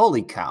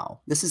 Holy cow.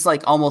 This is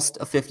like almost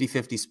a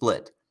 50-50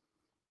 split.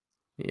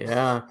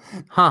 Yeah.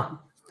 Huh.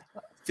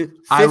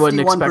 I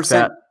wouldn't expect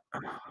that.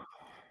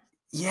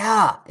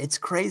 Yeah, it's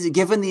crazy.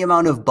 Given the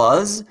amount of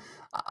buzz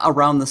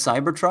around the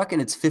Cybertruck,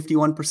 and it's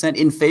 51%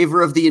 in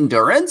favor of the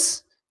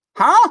Endurance?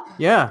 Huh?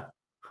 Yeah.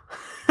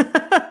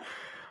 I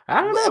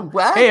don't know.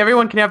 What? Hey,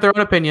 everyone can have their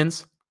own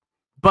opinions,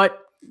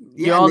 but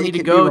you all need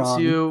to go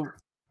to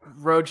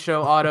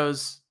Roadshow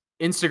Auto's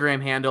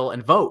Instagram handle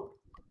and vote.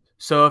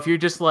 So if you're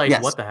just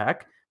like, what the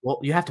heck? Well,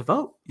 you have to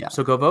vote. Yeah.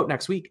 So go vote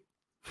next week.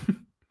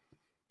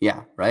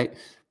 Yeah, right.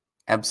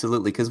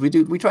 Absolutely, because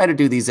we try to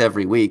do these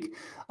every week,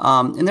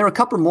 and there are a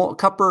couple more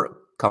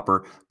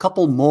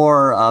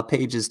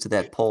pages to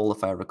that poll,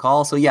 if I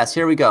recall. So yes,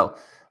 here we go.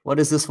 What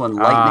is this one?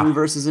 Lightning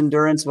versus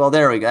Endurance. Well,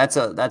 there we go.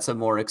 That's a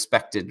more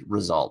expected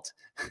result.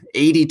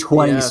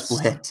 80-20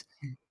 split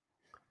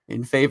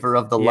in favor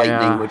of the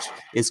Lightning, which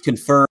is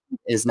confirmed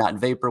is not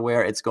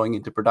vaporware. It's going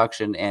into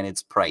production, and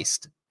it's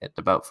priced at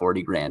about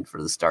 40 grand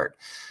for the start.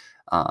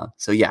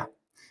 So yeah.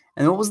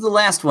 And what was the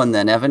last one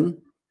then,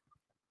 Evan?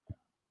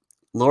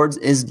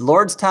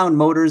 Lordstown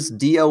Motors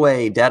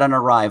DOA, dead on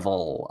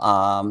arrival.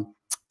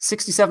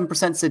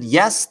 67% said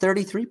yes,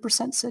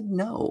 33% said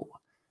no.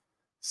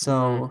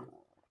 So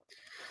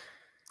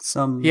it's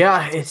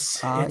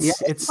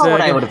what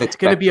I would have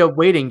expected. Going to be a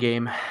waiting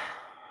game.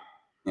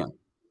 Yeah.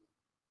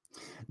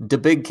 The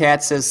Big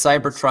Cat says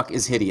Cybertruck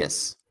is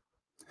hideous.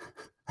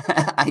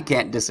 I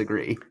can't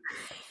disagree.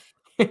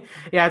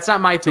 Yeah, it's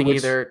not my thing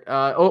either.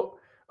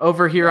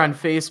 Over here on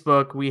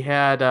Facebook, we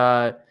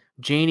had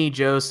Janie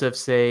Joseph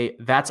say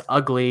that's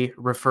ugly,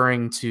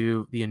 referring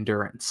to the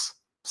Endurance.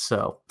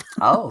 So,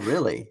 oh,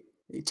 really?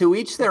 To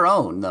each their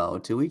own, though.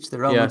 To each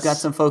their own. Yes. We've got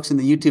some folks in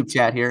the YouTube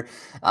chat here.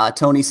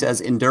 Tony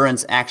says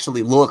Endurance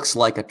actually looks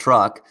like a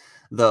truck,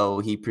 though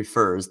he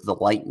prefers the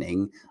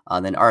Lightning.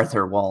 Then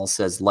Arthur Wall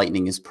says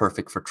Lightning is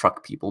perfect for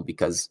truck people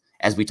because,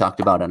 as we talked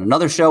about on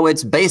another show,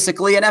 it's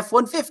basically an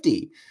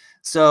F-150.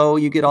 So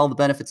you get all the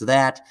benefits of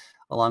that,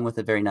 along with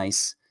a very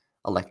nice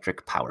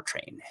electric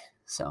powertrain.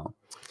 So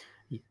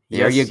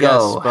there you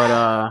go.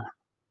 Yes,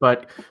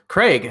 but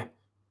Craig,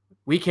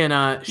 we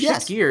can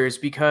shift gears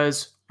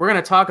because we're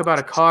going to talk about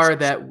a car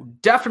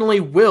that definitely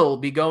will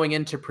be going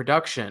into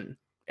production,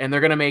 and they're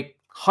going to make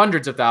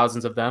hundreds of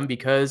thousands of them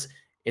because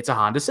it's a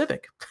Honda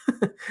Civic.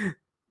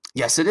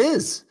 Yes, it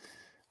is.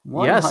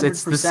 100%. Yes,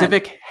 it's the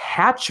Civic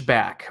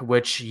hatchback,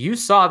 which you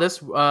saw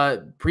this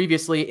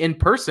previously in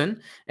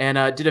person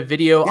and did a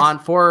video on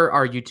for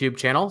our YouTube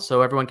channel,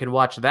 so everyone can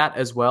watch that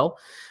as well.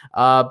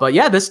 But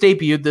yeah, this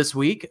debuted this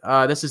week.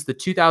 This is the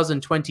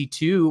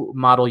 2022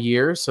 model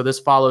year, so this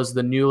follows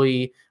the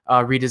newly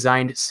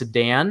redesigned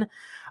sedan.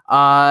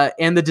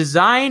 And the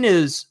design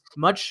is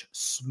much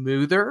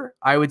smoother,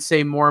 I would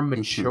say more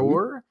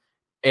mature,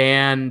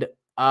 and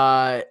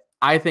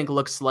I think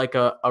looks like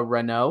a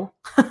Renault.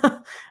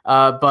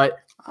 But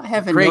I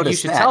haven't noticed you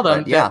should that, tell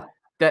them yeah.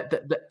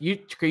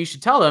 you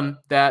should tell them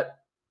that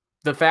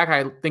the fact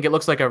I think it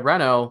looks like a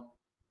Renault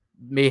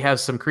may have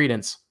some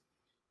credence.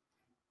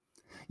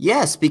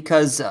 Yes,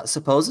 because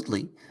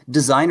supposedly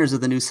designers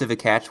of the new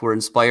Civic hatch were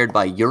inspired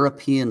by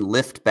European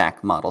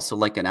liftback models, so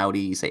like an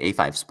Audi, say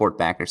A5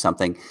 Sportback or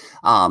something,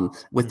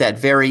 with that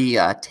very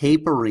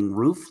tapering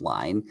roof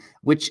line,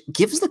 which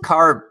gives the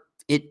car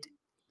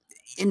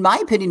in my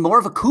opinion, more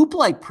of a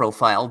coupe-like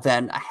profile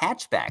than a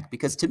hatchback,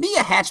 because to me,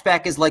 a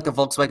hatchback is like a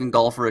Volkswagen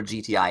Golf or a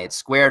GTI. It's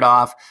squared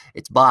off,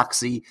 it's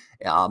boxy,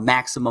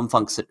 maximum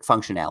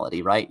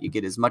functionality, right? You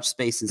get as much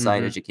space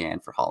inside as you can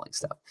for hauling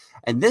stuff.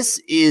 And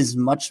this is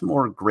much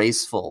more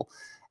graceful.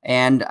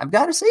 And I've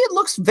got to say, it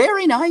looks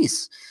very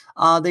nice.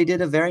 They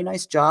did a very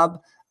nice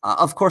job,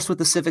 of course, with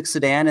the Civic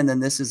sedan, and then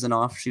this is an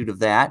offshoot of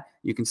that.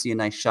 You can see a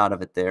nice shot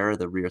of it there,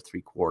 the rear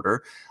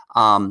three-quarter.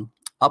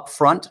 Up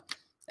front,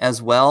 as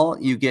well,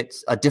 you get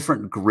a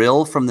different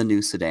grille from the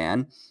new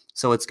sedan.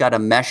 So it's got a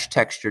mesh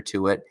texture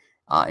to it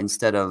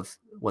instead of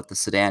what the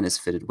sedan is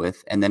fitted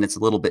with. And then it's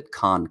a little bit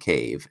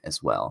concave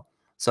as well.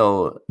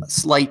 So a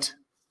slight,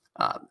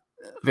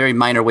 very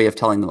minor way of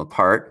telling them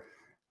apart.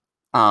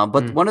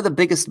 But one of the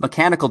biggest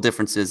mechanical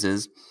differences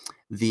is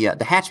the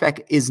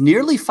hatchback is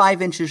nearly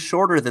 5 inches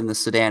shorter than the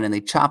sedan, and they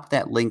chopped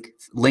that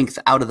length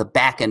out of the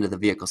back end of the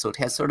vehicle. So it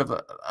has sort of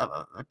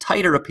a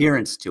tighter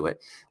appearance to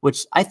it,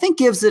 which I think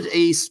gives it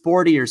a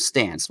sportier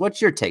stance.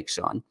 What's your take,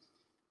 Sean?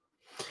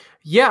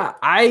 Yeah,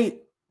 I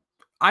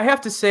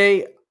have to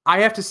say, I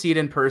have to see it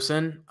in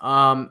person.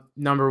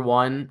 Number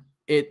one,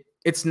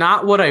 it's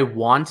not what I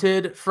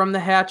wanted from the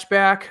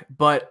hatchback,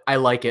 but I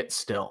like it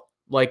still.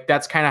 Like,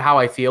 that's kind of how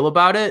I feel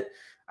about it.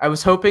 I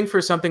was hoping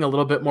for something a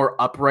little bit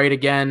more upright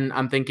again.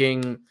 I'm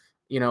thinking,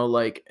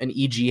 like an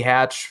EG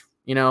hatch,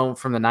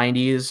 from the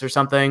 90s or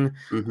something.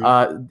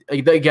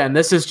 Again,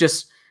 this is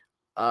just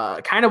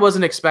kind of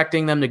wasn't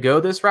expecting them to go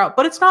this route,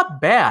 but it's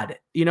not bad.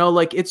 You know,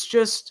 like it's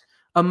just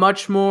a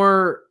much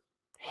more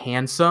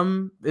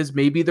handsome is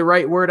maybe the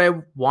right word I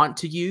want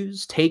to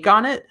use take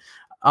on it.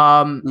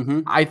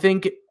 I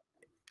think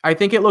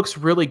it looks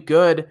really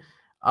good.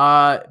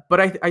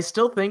 But I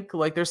still think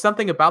like there's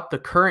something about the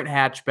current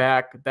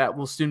hatchback that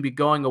will soon be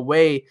going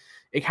away.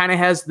 It kind of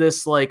has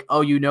this like,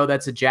 oh, you know,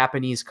 that's a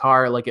Japanese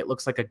car. Like it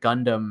looks like a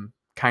Gundam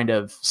kind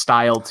of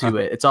style to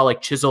it. It's all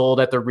like chiseled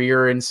at the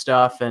rear and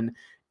stuff. And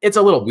it's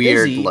a little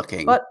Weird busy,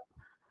 looking. but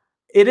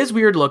it is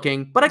weird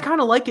looking, but I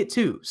kind of like it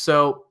too.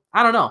 So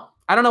I don't know.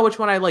 I don't know which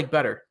one I like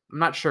better. I'm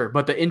not sure,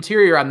 but the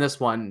interior on this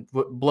one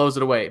blows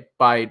it away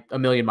by a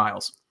million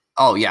miles.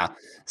 Oh, yeah.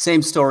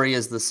 Same story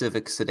as the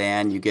Civic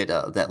sedan. You get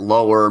that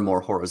lower,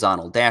 more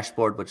horizontal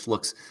dashboard, which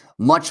looks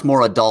much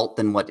more adult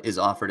than what is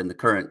offered in the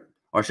current,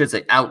 or I should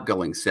say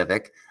outgoing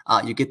Civic.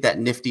 You get that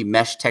nifty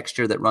mesh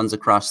texture that runs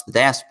across the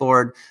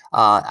dashboard.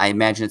 I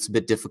imagine it's a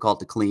bit difficult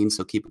to clean,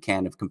 so keep a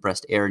can of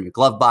compressed air in your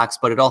glove box,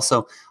 but it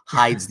also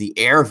hides the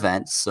air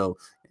vents, so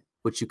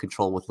which you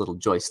control with little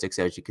joysticks,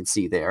 as you can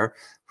see there.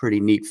 Pretty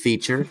neat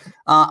feature.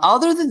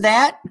 Other than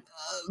that,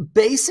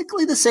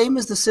 basically the same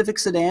as the Civic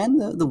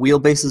sedan. The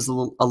wheelbase is a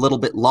little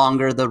bit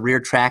longer. The rear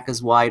track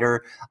is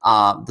wider.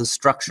 The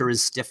structure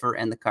is stiffer,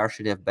 and the car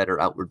should have better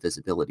outward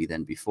visibility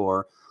than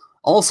before.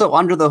 Also,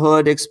 under the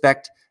hood,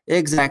 expect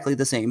exactly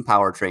the same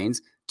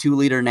powertrains.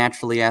 2-liter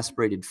naturally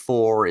aspirated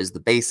 4 is the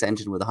base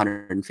engine with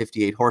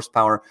 158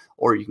 horsepower,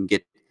 or you can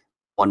get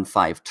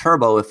 1.5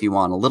 turbo if you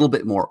want a little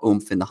bit more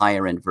oomph in the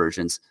higher end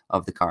versions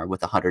of the car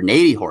with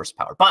 180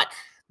 horsepower. But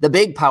the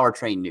big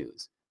powertrain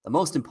news, the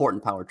most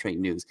important powertrain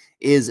news,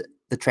 is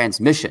the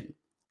transmission,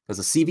 because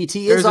the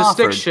CVT is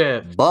offered, stick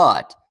shift.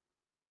 but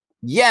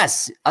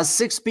yes, a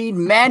 6-speed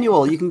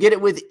manual. You can get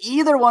it with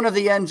either one of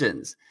the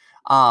engines.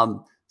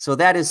 So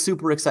that is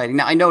super exciting.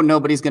 Now, I know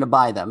nobody's going to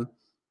buy them.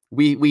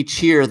 We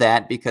cheer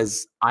that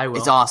because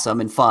it's awesome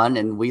and fun,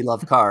 and we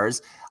love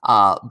cars.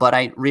 But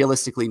I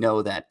realistically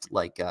know that,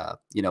 like,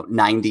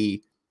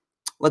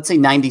 let's say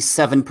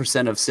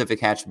 97% of Civic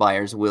hatch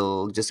buyers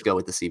will just go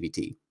with the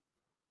CVT,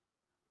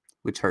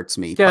 which hurts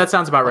me. Yeah, that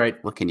sounds about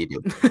right. What can you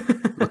do?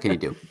 What can you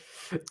do?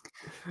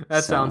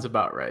 That sounds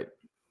about right.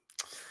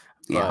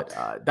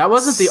 But that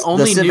wasn't the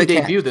only new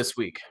debut this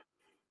week.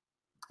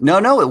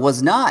 No, it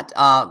was not.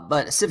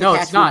 But Civic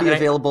hatch will be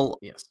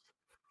available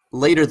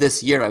later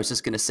this year, I was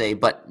just going to say,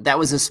 but that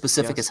was as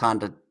specific as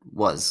Honda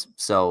was.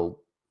 So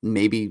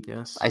maybe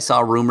I saw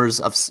rumors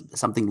of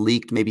something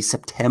leaked, maybe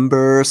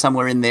September,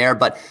 somewhere in there,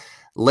 but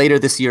later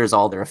this year is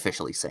all they're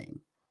officially saying.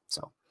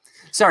 So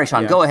sorry,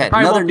 Sean, go ahead.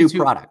 Another new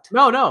product.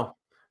 No,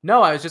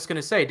 I was just going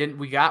to say,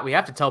 we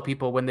have to tell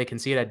people when they can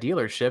see it at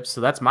dealerships.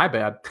 So that's my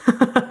bad.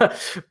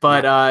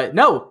 But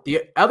no,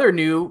 the other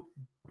new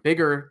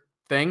bigger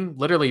thing,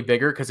 literally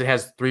bigger because it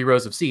has 3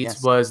 rows of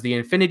seats, was the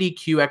Infiniti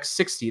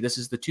QX60. This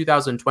is the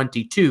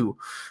 2022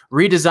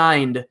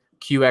 redesigned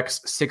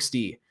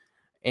QX60.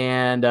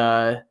 And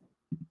there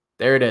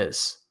it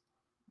is.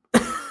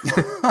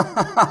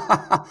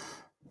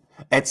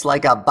 It's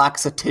like a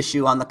box of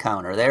tissue on the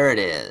counter. There it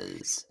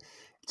is.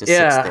 Just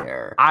sits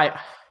there.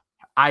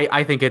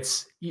 I think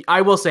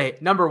I will say,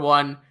 number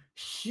one,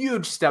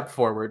 huge step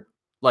forward.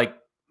 Like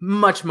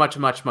much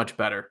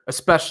better,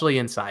 especially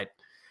inside.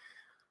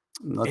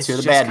 Let's hear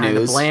the bad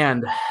news.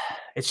 Bland.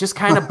 It's just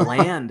kind of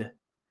bland.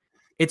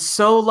 It's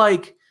so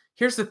like,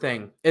 here's the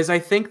thing, is I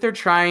think they're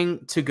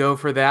trying to go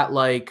for that,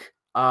 like,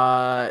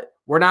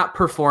 we're not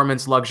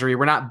performance luxury.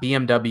 We're not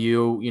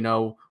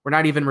BMW, we're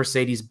not even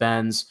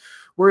Mercedes-Benz.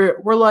 We're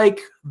like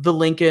the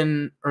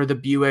Lincoln or the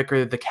Buick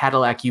or the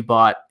Cadillac you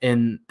bought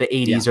in the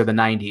 80s or the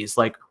 90s.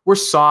 Like, we're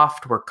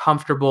soft, we're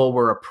comfortable,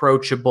 we're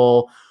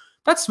approachable.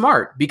 That's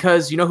smart,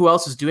 because you know who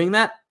else is doing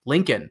that?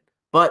 Lincoln.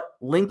 But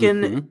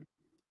Lincoln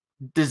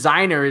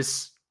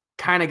designers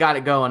kind of got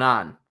it going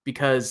on,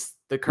 because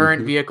the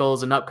current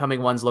vehicles and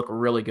upcoming ones look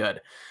really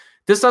good.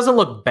 This doesn't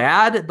look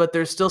bad, but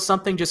there's still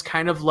something just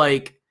kind of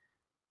like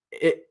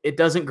it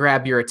doesn't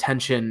grab your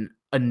attention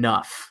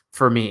enough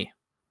for me.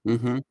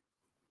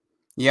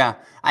 Yeah,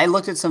 I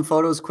looked at some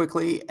photos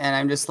quickly, and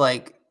I'm just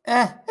like,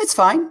 it's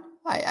fine.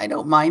 I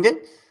don't mind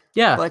it.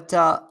 Yeah, but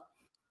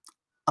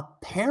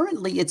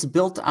apparently it's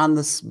built on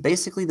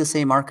basically the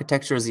same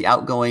architecture as the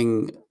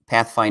outgoing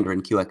Pathfinder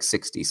and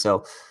QX60.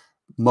 So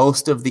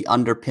most of the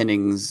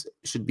underpinnings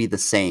should be the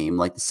same,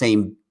 like the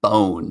same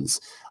bones.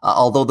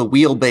 Although the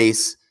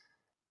wheelbase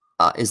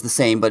is the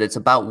same, but it's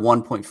about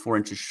 1.4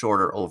 inches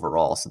shorter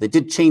overall. So they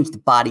did change the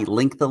body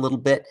length a little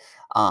bit,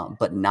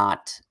 but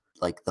not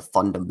like the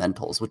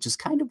fundamentals, which is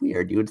kind of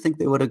weird. You would think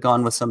they would have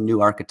gone with some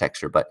new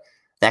architecture, but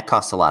that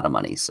costs a lot of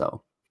money,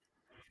 so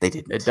they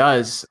didn't. It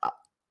does.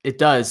 It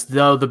does.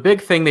 Though the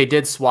big thing they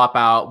did swap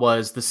out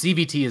was the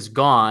CVT is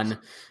gone,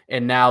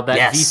 and now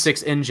that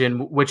V6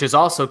 engine, which is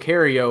also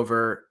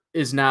carryover,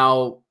 is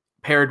now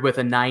paired with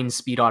a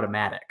 9-speed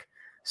automatic.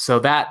 So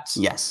that's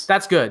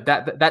good.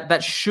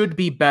 That should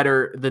be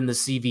better than the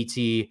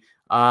CVT,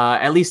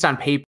 at least on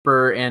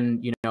paper,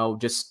 and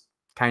just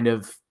kind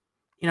of,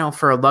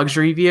 for a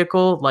luxury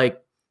vehicle. Like,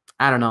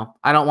 I don't know.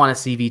 I don't want a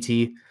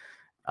CVT.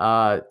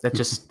 That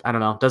just, I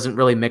don't know, doesn't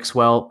really mix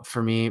well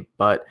for me,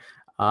 but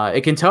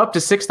it can tow up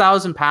to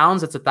 6,000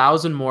 pounds. That's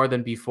 1,000 more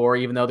than before,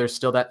 even though there's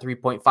still that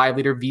 3.5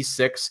 liter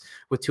V6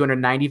 with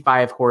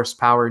 295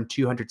 horsepower and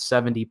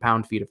 270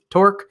 pound-feet of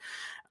torque.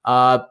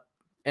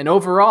 And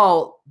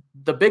overall,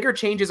 the bigger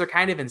changes are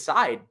kind of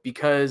inside,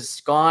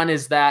 because gone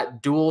is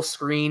that dual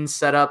screen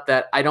setup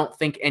that I don't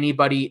think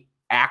anybody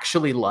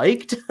actually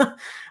liked.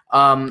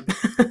 And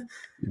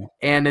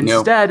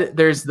instead,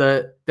 there's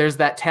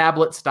that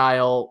tablet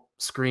style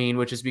screen,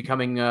 which is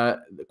becoming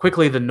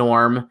quickly the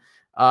norm.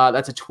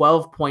 That's a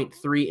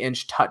 12.3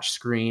 inch touch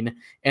screen,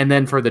 and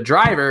then for the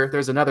driver,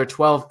 there's another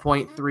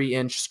 12.3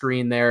 inch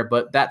screen there,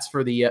 but that's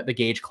for the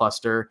gauge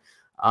cluster.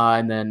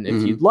 And then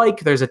if you'd like,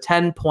 there's a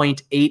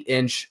 10.8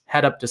 inch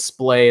head-up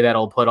display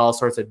that'll put all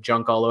sorts of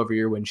junk all over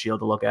your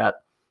windshield to look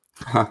at.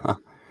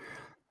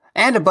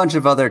 And a bunch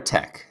of other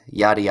tech,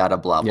 yada, yada,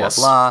 blah, blah,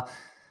 blah.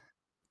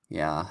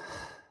 Yeah.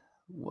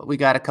 We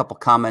got a couple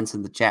comments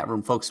in the chat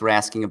room. Folks were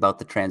asking about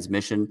the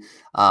transmission,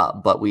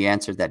 but we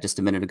answered that just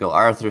a minute ago.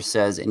 Arthur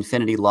says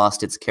Infiniti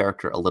lost its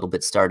character a little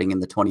bit starting in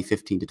the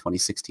 2015 to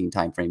 2016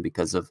 timeframe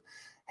because of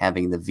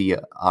having the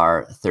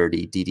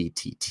VR30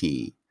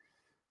 DDTT.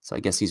 So I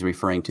guess he's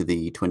referring to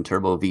the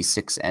twin-turbo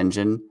V6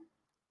 engine.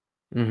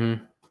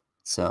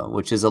 So,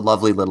 which is a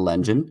lovely little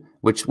engine,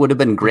 which would have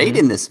been great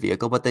in this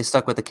vehicle, but they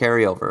stuck with the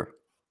carryover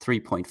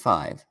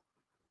 3.5.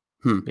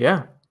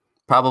 Yeah.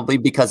 Probably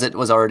because it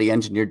was already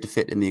engineered to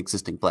fit in the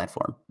existing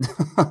platform.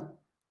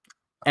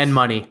 And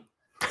money.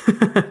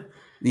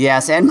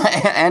 Yes, and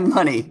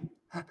money.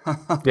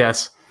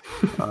 Yes.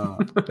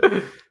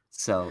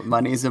 So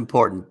money is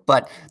important.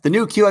 But the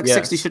new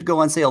QX60 should go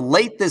on sale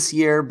late this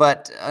year,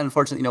 but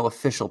unfortunately no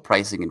official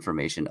pricing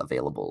information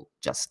available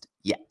just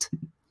yet.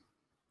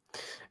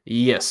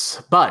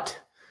 Yes, but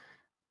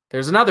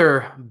there's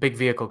another big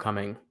vehicle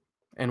coming,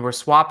 and we're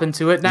swapping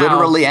to it now.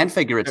 Literally and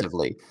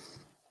figuratively.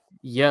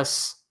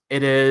 Yes,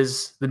 it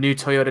is the new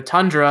Toyota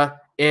Tundra.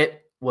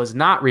 It was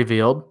not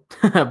revealed,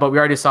 but we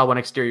already saw one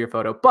exterior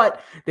photo.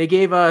 But they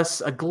gave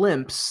us a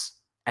glimpse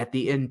at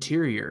the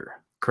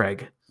interior,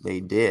 Craig. They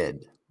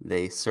did.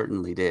 They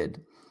certainly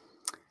did.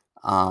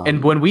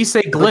 And when we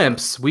say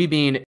glimpse, we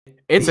mean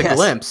it's a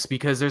glimpse,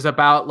 because there's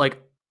about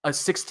like a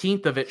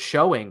 16th of it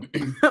showing.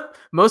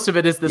 Most of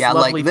it is this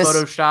lovely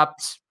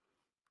photoshopped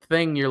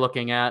thing you're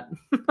looking at.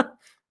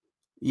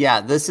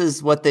 Yeah, this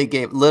is what they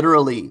gave,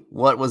 literally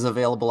what was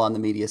available on the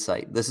media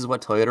site. This is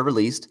what Toyota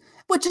released,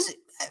 which is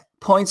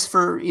points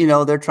for, you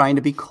know, they're trying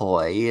to be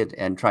coy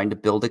and trying to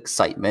build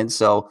excitement.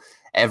 So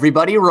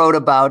everybody wrote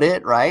about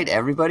it, right?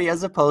 Everybody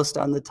has a post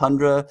on the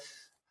Tundra,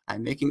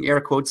 I'm making air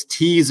quotes,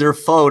 teaser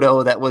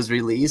photo that was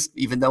released,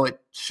 even though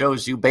it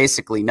shows you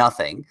basically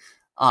nothing.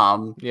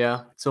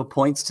 So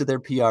points to their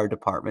PR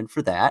department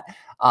for that.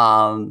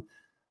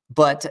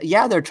 But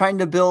yeah, they're trying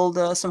to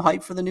build some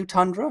hype for the new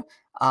Tundra.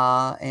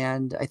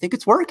 And I think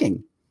it's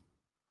working.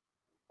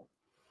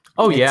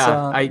 Oh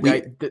yeah.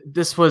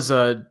 This was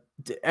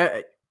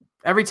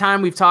every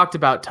time we've talked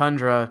about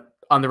Tundra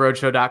on the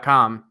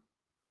roadshow.com,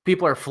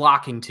 people are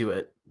flocking to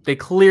it. They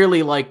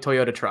clearly like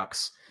Toyota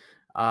trucks,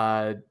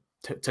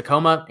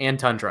 Tacoma and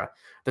Tundra.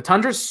 The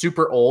Tundra's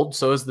super old,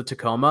 so is the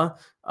Tacoma.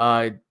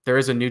 There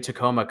is a new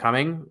Tacoma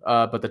coming,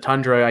 but the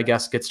Tundra, I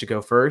guess, gets to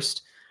go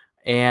first.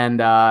 And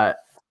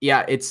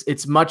yeah,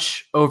 it's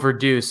much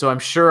overdue. So I'm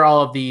sure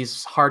all of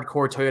these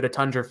hardcore Toyota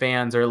Tundra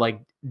fans are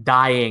like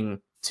dying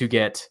to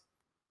get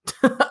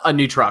a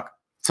new truck.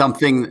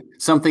 Something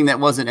that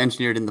wasn't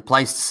engineered in the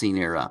Pleistocene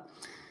era.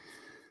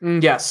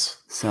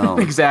 Yes. So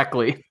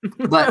exactly.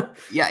 But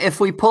yeah, if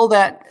we pull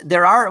that,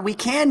 we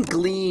can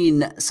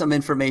glean some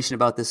information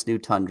about this new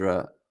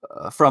Tundra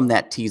from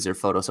that teaser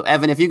photo. So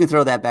Evan, if you can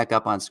throw that back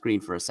up on screen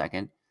for a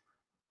second.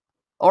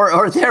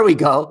 Or there we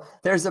go.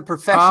 There's a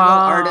professional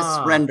artist's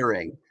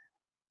rendering.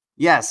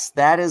 Yes,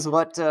 that is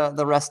what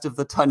the rest of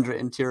the Tundra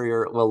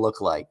interior will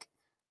look like.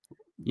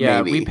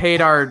 Yeah, maybe. we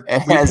paid our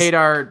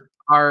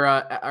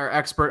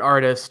expert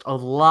artist a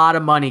lot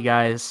of money,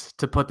 guys,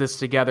 to put this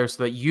together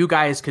so that you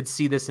guys could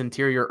see this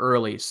interior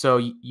early. So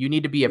you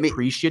need to be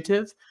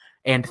appreciative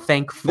and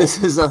thankful.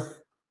 This is a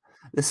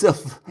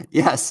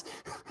yes,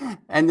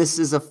 and this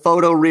is a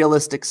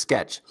photorealistic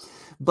sketch.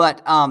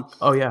 But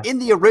in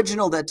the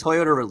original that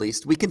Toyota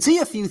released, we can see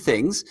a few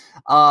things.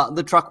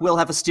 The truck will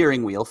have a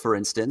steering wheel, for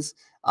instance.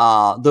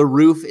 The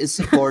roof is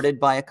supported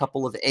by a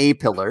couple of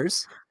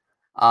A-pillars.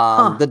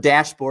 The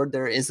dashboard,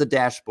 there is a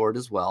dashboard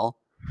as well.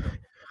 Yeah.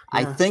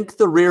 I think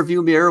the rear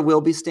view mirror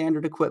will be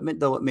standard equipment,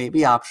 though it may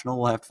be optional.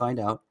 We'll have to find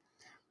out.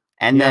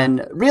 And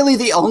then really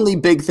the only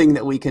big thing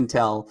that we can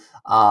tell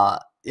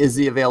is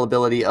the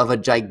availability of a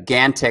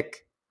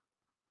gigantic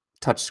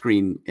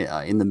touchscreen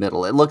in the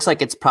middle. It looks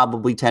like it's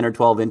probably 10 or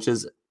 12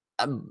 inches,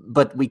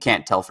 but we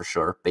can't tell for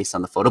sure based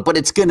on the photo, but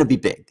it's going to be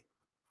big.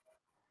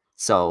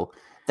 So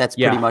that's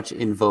pretty much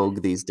in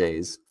vogue these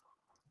days.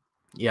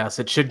 Yes,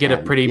 it should get a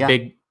pretty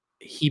big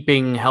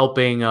heaping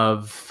helping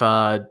of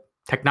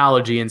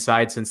technology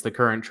inside, since the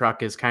current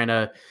truck is kind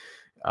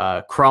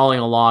of crawling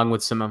along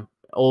with some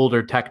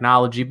older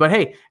technology. But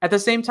hey, at the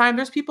same time,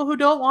 there's people who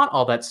don't want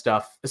all that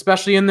stuff,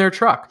 especially in their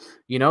truck,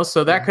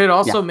 so that could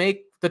also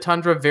make the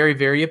Tundra very,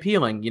 very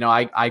appealing.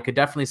 I could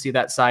definitely see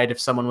that side if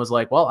someone was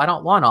like, well, I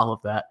don't want all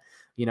of that.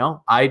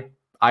 I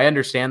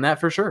understand that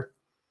for sure.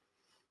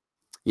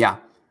 Yeah,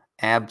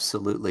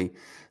 absolutely.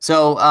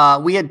 So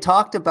we had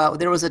talked about,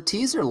 there was a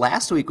teaser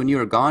last week when you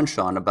were gone,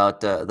 Sean,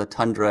 about the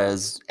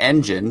Tundra's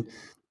engine.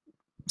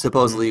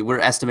 Supposedly, we're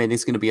estimating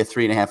it's going to be a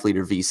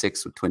 3.5-liter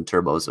V6 with twin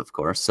turbos, of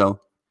course. So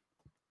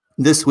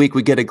this week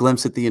we get a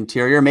glimpse at the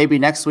interior. Maybe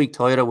next week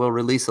Toyota will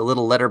release a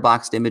little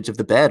letterboxed image of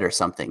the bed or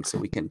something, so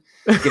we can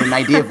get an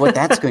idea of what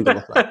that's going to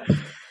look like.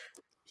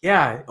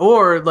 Yeah,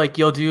 or like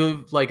you'll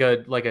do like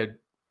a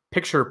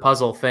picture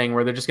puzzle thing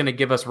where they're just going to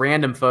give us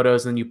random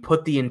photos and you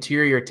put the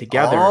interior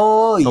together.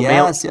 Oh,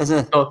 yes.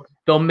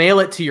 They'll mail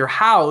it to your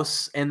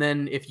house, and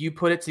then if you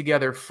put it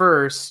together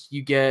first,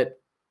 you get,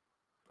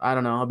 I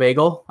don't know, a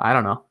bagel. I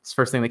don't know. It's the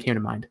first thing that came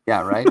to mind.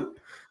 Yeah, right.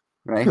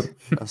 Right.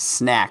 A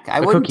snack. I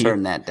wouldn't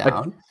turn that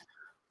down.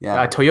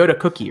 A Toyota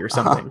cookie or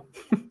something.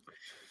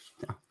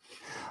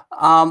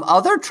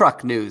 Other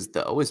truck news,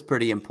 though, is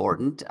pretty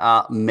important.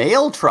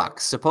 Mail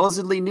trucks.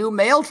 Supposedly new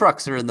mail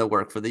trucks are in the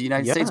work for the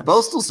United States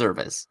Postal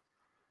Service.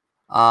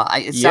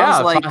 It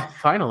sounds like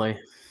finally.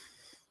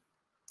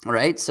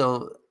 Right.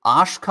 So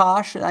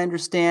Oshkosh, I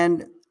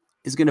understand,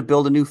 is going to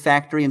build a new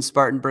factory in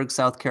Spartanburg,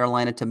 South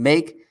Carolina, to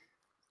make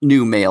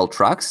new mail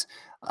trucks.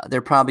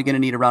 They're probably going to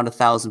need around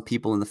 1,000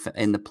 people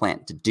in the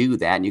plant to do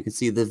that. And you can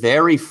see the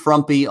very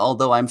frumpy,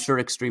 although I'm sure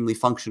extremely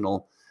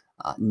functional,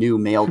 new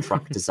mail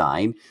truck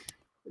design.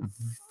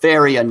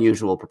 Very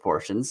unusual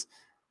proportions.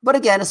 But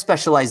again, a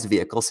specialized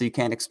vehicle, so you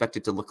can't expect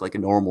it to look like a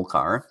normal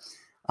car.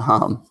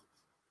 But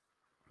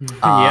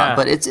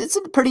it's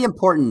pretty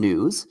important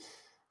news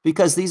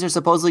because these are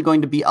supposedly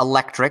going to be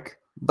electric,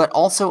 but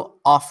also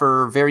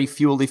offer very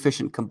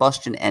fuel-efficient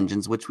combustion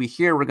engines, which we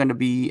hear we're going to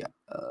be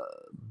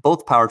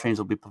both powertrains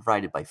will be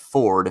provided by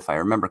Ford, if I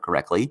remember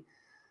correctly.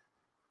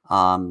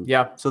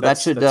 So that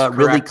should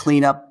really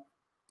clean up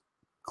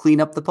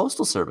the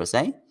Postal Service,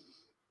 eh?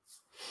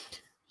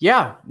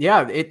 Yeah.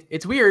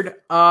 It's weird.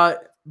 The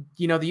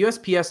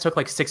USPS took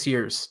like 6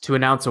 years to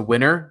announce a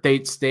winner. They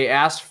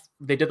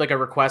did like a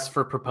request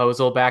for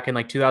proposal back in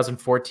like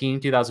 2014,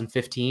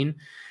 2015.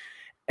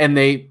 And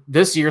they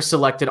this year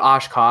selected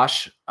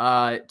Oshkosh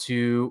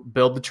to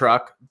build the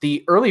truck.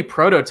 The early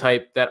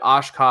prototype that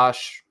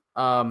Oshkosh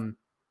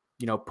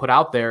put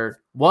out there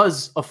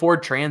was a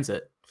Ford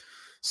Transit.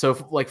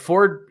 So like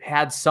Ford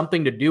had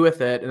something to do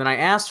with it. And then I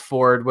asked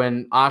Ford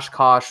when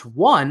Oshkosh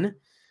won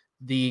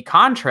the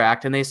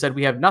contract, and they said,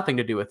 we have nothing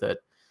to do with it.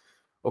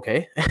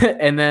 Okay.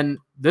 And then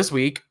this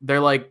week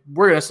they're like,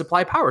 we're going to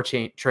supply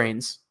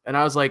trains. And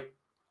I was like,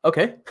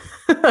 okay.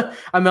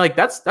 I'm like,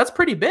 that's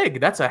pretty big.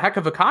 That's a heck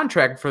of a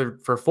contract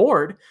for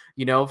Ford,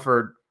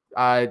 for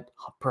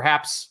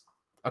perhaps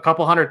a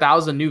couple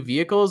 100,000 new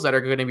vehicles that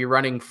are going to be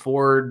running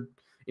Ford,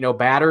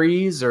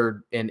 batteries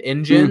and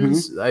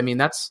engines. I mean,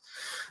 that's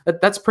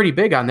pretty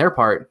big on their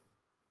part.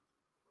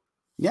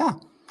 Yeah.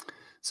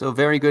 So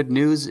very good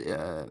news,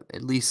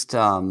 at least,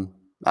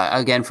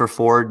 again, for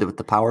Ford with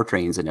the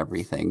powertrains and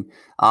everything.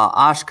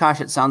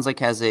 Oshkosh, it sounds like,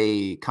 has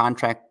a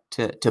contract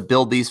to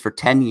build these for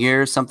 10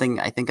 years, something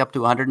I think up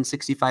to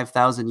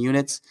 165,000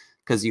 units,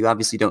 because you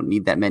obviously don't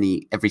need that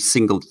many every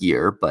single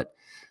year, but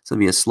it's going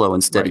to be a slow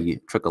and steady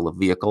trickle of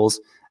vehicles.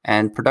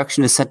 And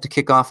production is set to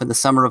kick off in the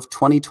summer of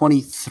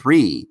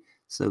 2023.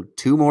 So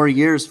 2 more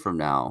years from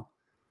now,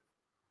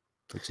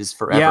 which is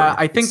forever,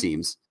 it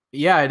seems.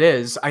 Yeah, it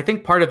is. I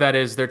think part of that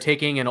is they're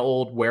taking an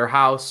old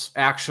warehouse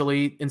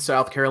actually in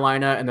South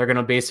Carolina, and they're going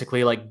to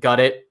basically like gut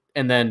it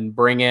and then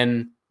bring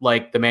in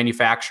like the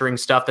manufacturing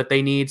stuff that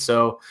they need.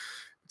 So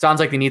it sounds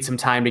like they need some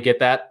time to get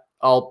that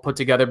all put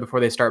together before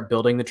they start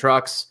building the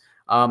trucks.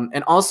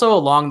 And also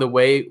along the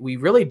way, we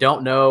really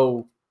don't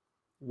know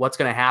what's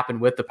going to happen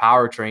with the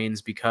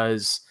powertrains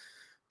because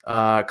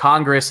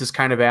Congress is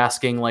kind of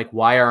asking, like,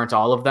 why aren't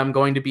all of them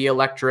going to be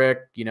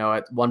electric?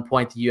 At one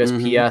point, the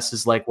USPS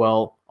is like,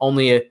 well,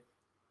 only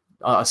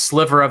a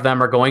sliver of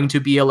them are going to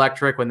be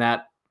electric, when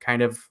that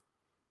kind of,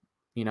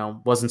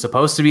 wasn't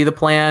supposed to be the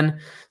plan.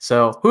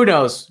 So who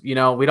knows? We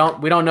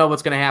don't know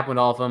what's going to happen with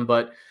all of them,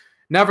 but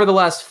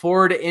nevertheless,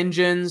 Ford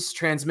engines,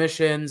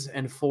 transmissions,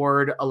 and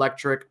Ford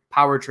electric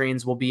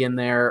powertrains will be in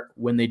there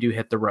when they do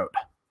hit the road.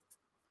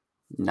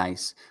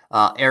 Nice.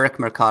 Eric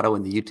Mercado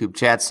in the YouTube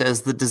chat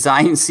says the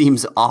design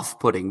seems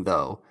off-putting,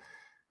 though.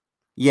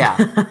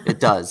 Yeah, it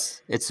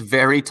does. It's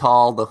very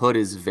tall. The hood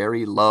is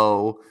very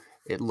low.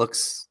 It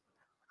looks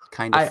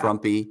kind of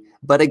frumpy.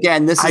 But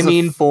again, this is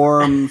a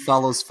form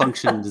follows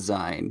function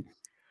design.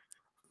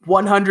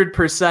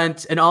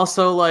 100%. And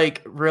also,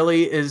 like,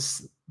 really,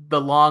 is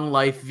the long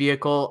life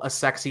vehicle a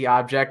sexy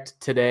object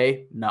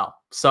today? No.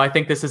 So I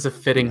think this is a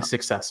fitting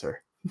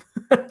successor.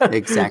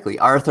 Exactly.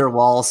 Arthur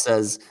Wall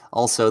says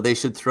also they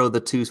should throw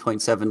the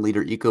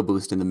 2.7-liter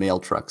EcoBoost in the mail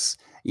trucks.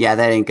 Yeah,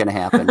 that ain't gonna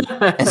happen.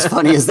 As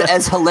funny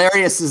as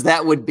hilarious as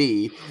that would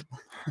be.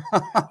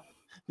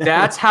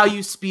 That's how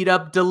you speed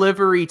up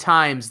delivery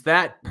times.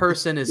 That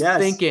person is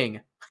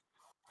thinking.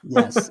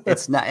 Yes,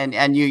 it's not,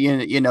 and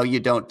you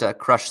don't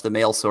crush the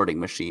mail sorting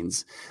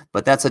machines,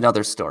 but that's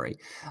another story.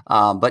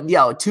 But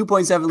yeah,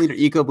 2.7-liter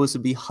EcoBoost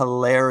would be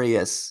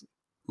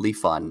hilariously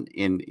fun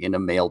in a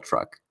mail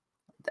truck.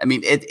 I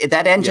mean,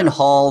 that engine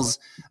hauls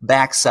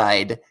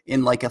backside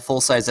in like a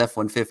full-size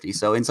F-150,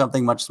 so in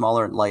something much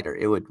smaller and lighter,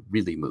 it would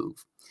really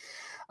move.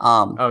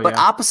 But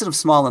opposite of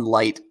small and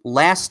light,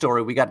 last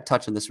story, we got to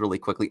touch on this really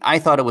quickly. I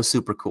thought it was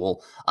super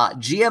cool.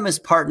 GM is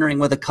partnering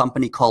with a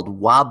company called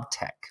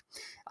Wabtec.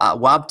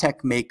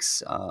 Wabtec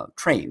makes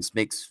trains,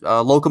 makes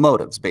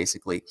locomotives,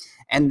 basically.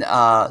 And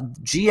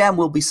GM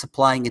will be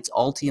supplying its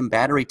Ultium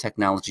battery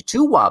technology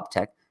to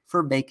Wabtec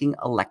for making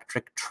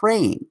electric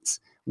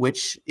trains,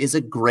 which is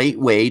a great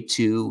way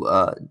to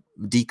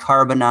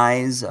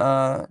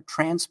decarbonize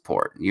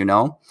transport,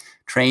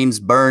 Trains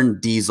burn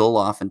diesel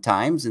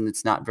oftentimes, and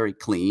it's not very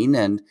clean.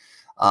 And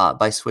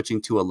by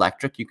switching to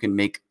electric, you can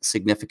make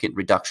significant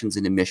reductions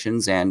in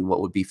emissions and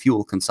what would be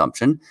fuel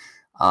consumption.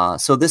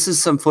 So this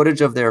is some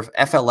footage of their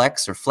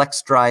FLX or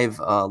Flex Drive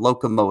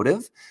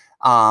locomotive.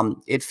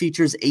 It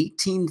features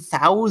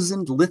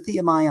 18,000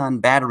 lithium-ion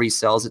battery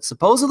cells. It's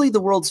supposedly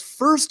the world's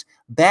first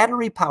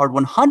battery-powered,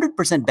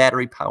 100%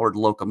 battery-powered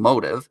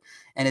locomotive,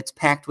 and it's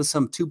packed with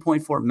some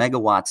 2.4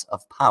 megawatts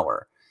of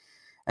power.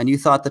 And you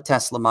thought the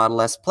Tesla Model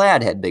S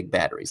Plaid had big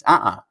batteries.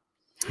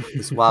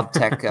 This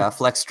Wabtec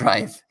Flex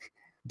Drive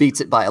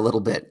beats it by a little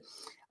bit.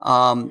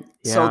 So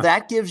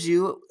that gives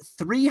you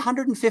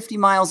 350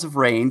 miles of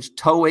range,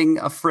 towing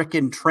a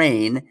frickin'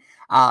 train,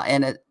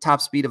 and a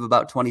top speed of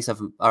about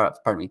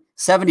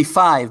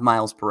 75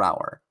 miles per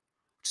hour,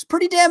 which is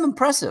pretty damn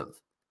impressive.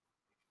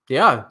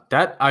 Yeah,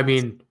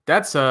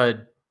 that's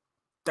a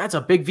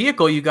big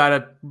vehicle you got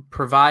to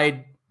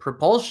provide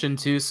propulsion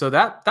to, so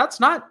that's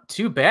not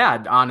too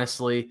bad,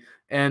 honestly.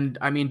 And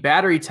I mean,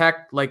 battery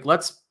tech, like,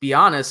 let's be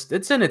honest,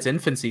 it's in its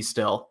infancy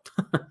still.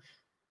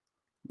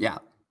 Yeah.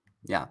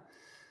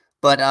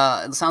 But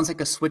it sounds like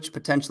a switch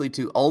potentially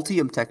to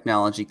Ultium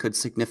technology could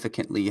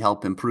significantly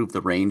help improve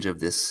the range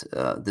of this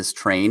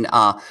train.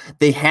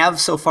 They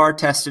have so far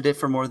tested it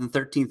for more than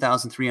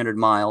 13,300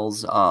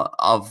 miles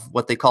of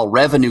what they call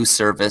revenue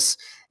service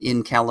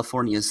in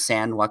California's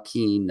San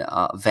Joaquin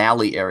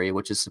Valley area,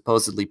 which is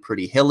supposedly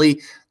pretty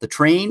hilly. The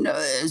train,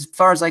 as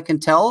far as I can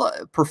tell,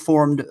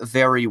 performed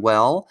very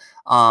well.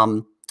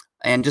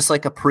 And just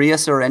like a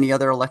Prius or any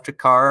other electric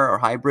car or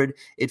hybrid,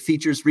 it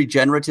features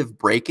regenerative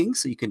braking,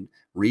 so you can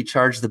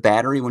recharge the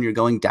battery when you're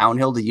going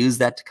downhill to use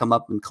that to come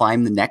up and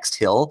climb the next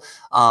hill.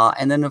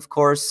 And then, of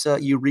course,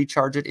 you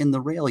recharge it in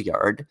the rail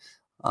yard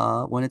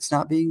when it's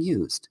not being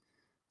used.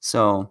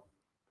 So,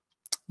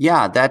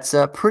 yeah, that's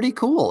pretty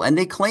cool. And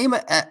they claim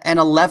an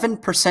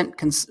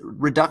 11%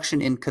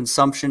 reduction in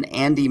consumption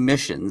and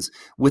emissions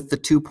with the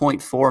 2.4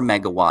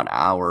 megawatt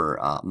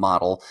hour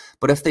model.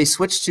 But if they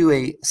switch to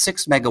a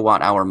 6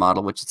 megawatt hour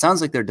model, which it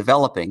sounds like they're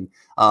developing,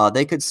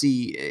 they could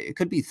see it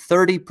could be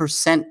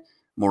 30%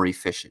 more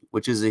efficient,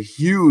 which is a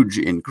huge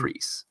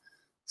increase.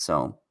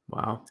 So,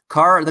 wow.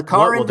 The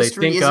car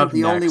industry isn't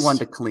the only one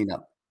to clean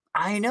up.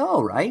 I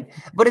know, right?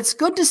 But it's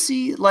good to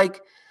see,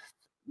 like,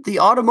 the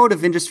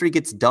automotive industry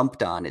gets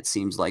dumped on, it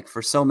seems like,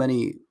 for so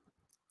many,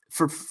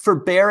 for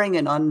bearing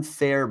an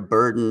unfair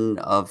burden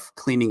of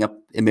cleaning up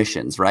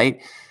emissions, right?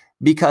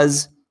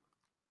 Because,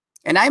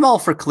 and I'm all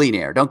for clean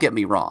air, don't get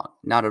me wrong,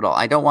 not at all.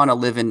 I don't want to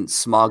live in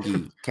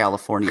smoggy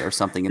California or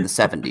something in the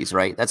 70s,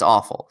 right? That's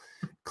awful.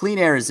 Clean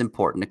air is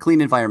important. A clean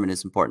environment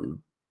is important.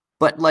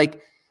 But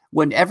like,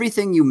 when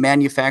everything you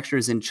manufacture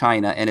is in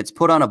China and it's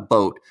put on a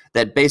boat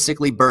that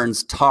basically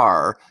burns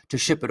tar to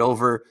ship it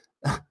over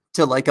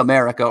to like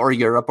America or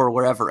Europe or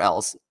wherever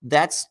else,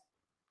 that's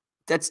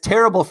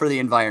terrible for the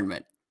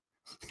environment.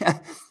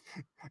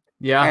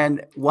 Yeah.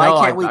 And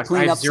why can't we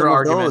clean up some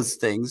of those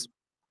things?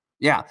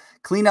 Yeah.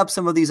 Clean up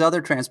some of these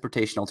other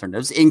transportation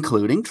alternatives,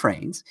 including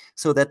trains,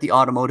 so that the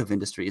automotive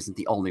industry isn't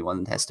the only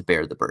one that has to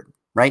bear the burden,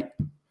 right?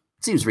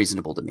 Seems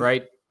reasonable to me.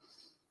 Right.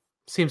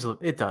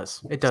 It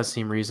does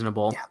seem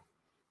reasonable. Yeah.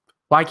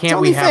 Why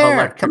can't we have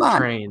electric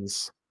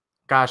trains?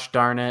 Gosh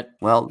darn it.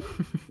 Well,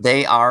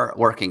 they are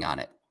working on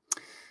it.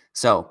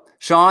 So,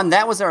 Sean,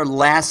 that was our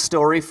last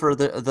story for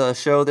the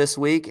show this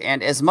week.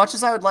 And as much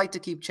as I would like to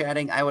keep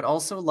chatting, I would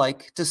also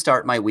like to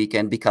start my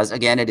weekend because,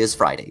 again, it is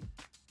Friday.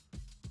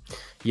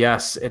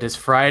 Yes, it is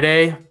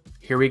Friday.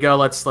 Here we go.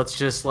 Let's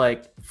just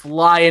like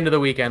fly into the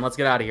weekend. Let's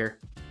get out of here.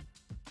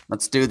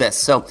 Let's do this.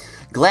 So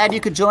glad you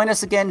could join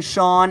us again,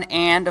 Sean.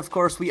 And, of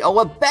course, we owe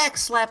a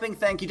backslapping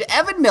thank you to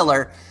Evan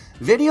Miller,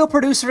 video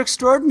producer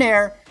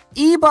extraordinaire,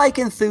 e-bike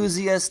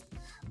enthusiast,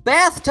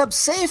 bathtub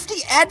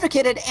safety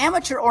advocate and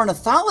amateur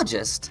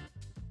ornithologist.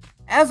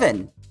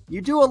 Evan,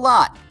 you do a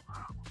lot.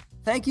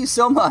 Thank you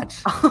so much.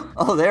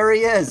 Oh, there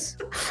he is.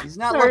 He's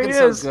not looking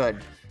so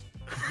good.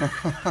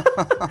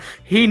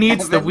 He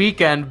needs the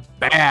weekend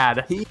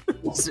bad. He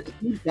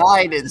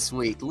died this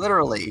week,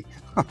 literally.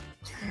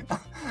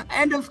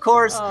 And of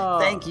course,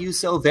 thank you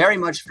so very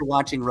much for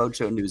watching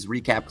Roadshow News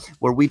Recap,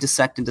 where we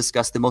dissect and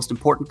discuss the most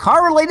important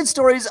car-related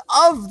stories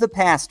of the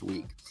past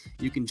week.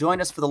 You can join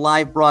us for the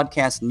live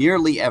broadcast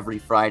nearly every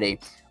Friday.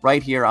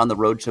 right here on the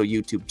Roadshow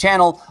YouTube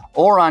channel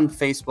or on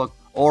Facebook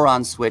or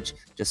on Switch.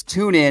 Just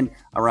tune in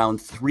around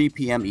 3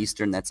 p.m.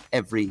 Eastern. That's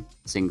every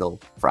single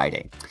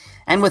Friday.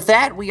 And with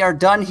that, we are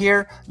done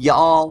here.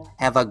 Y'all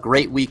have a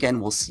great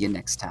weekend. We'll see you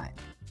next time.